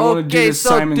do. I don't want to do this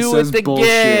Simon Says bullshit.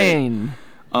 Again.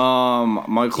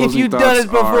 My closing thoughts. If you've done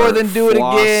it before, then do it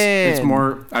again. It's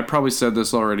more. I probably said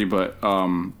this already, but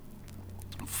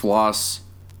floss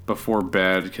before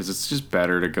bed because it's just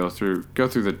better to go through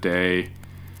the day.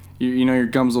 You know your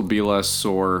gums will be less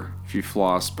sore if you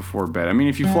floss before bed. I mean,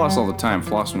 if you floss all the time,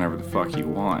 floss whenever the fuck you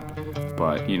want.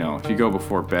 But if you go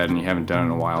before bed and you haven't done it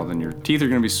in a while, then your teeth are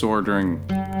gonna be sore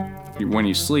when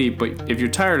you sleep. But if you're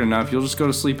tired enough, you'll just go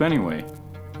to sleep anyway.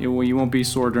 You won't be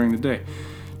sore during the day.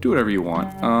 Do whatever you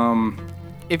want.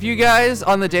 If you guys,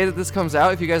 on the day that this comes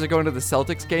out, if you guys are going to the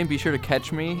Celtics game, be sure to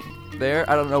catch me there.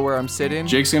 I don't know where I'm sitting.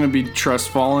 Jake's going to be trust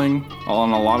falling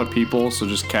on a lot of people, so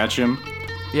just catch him.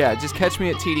 Yeah, just catch me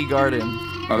at TD Garden.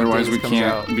 Otherwise, we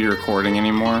can't be recording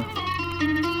anymore.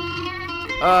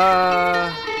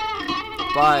 Bye.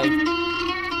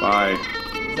 Bye.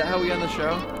 Is that how we end the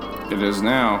show? It is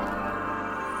now.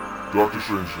 Dr.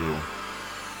 Strangelove.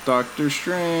 Doctor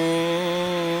Strange.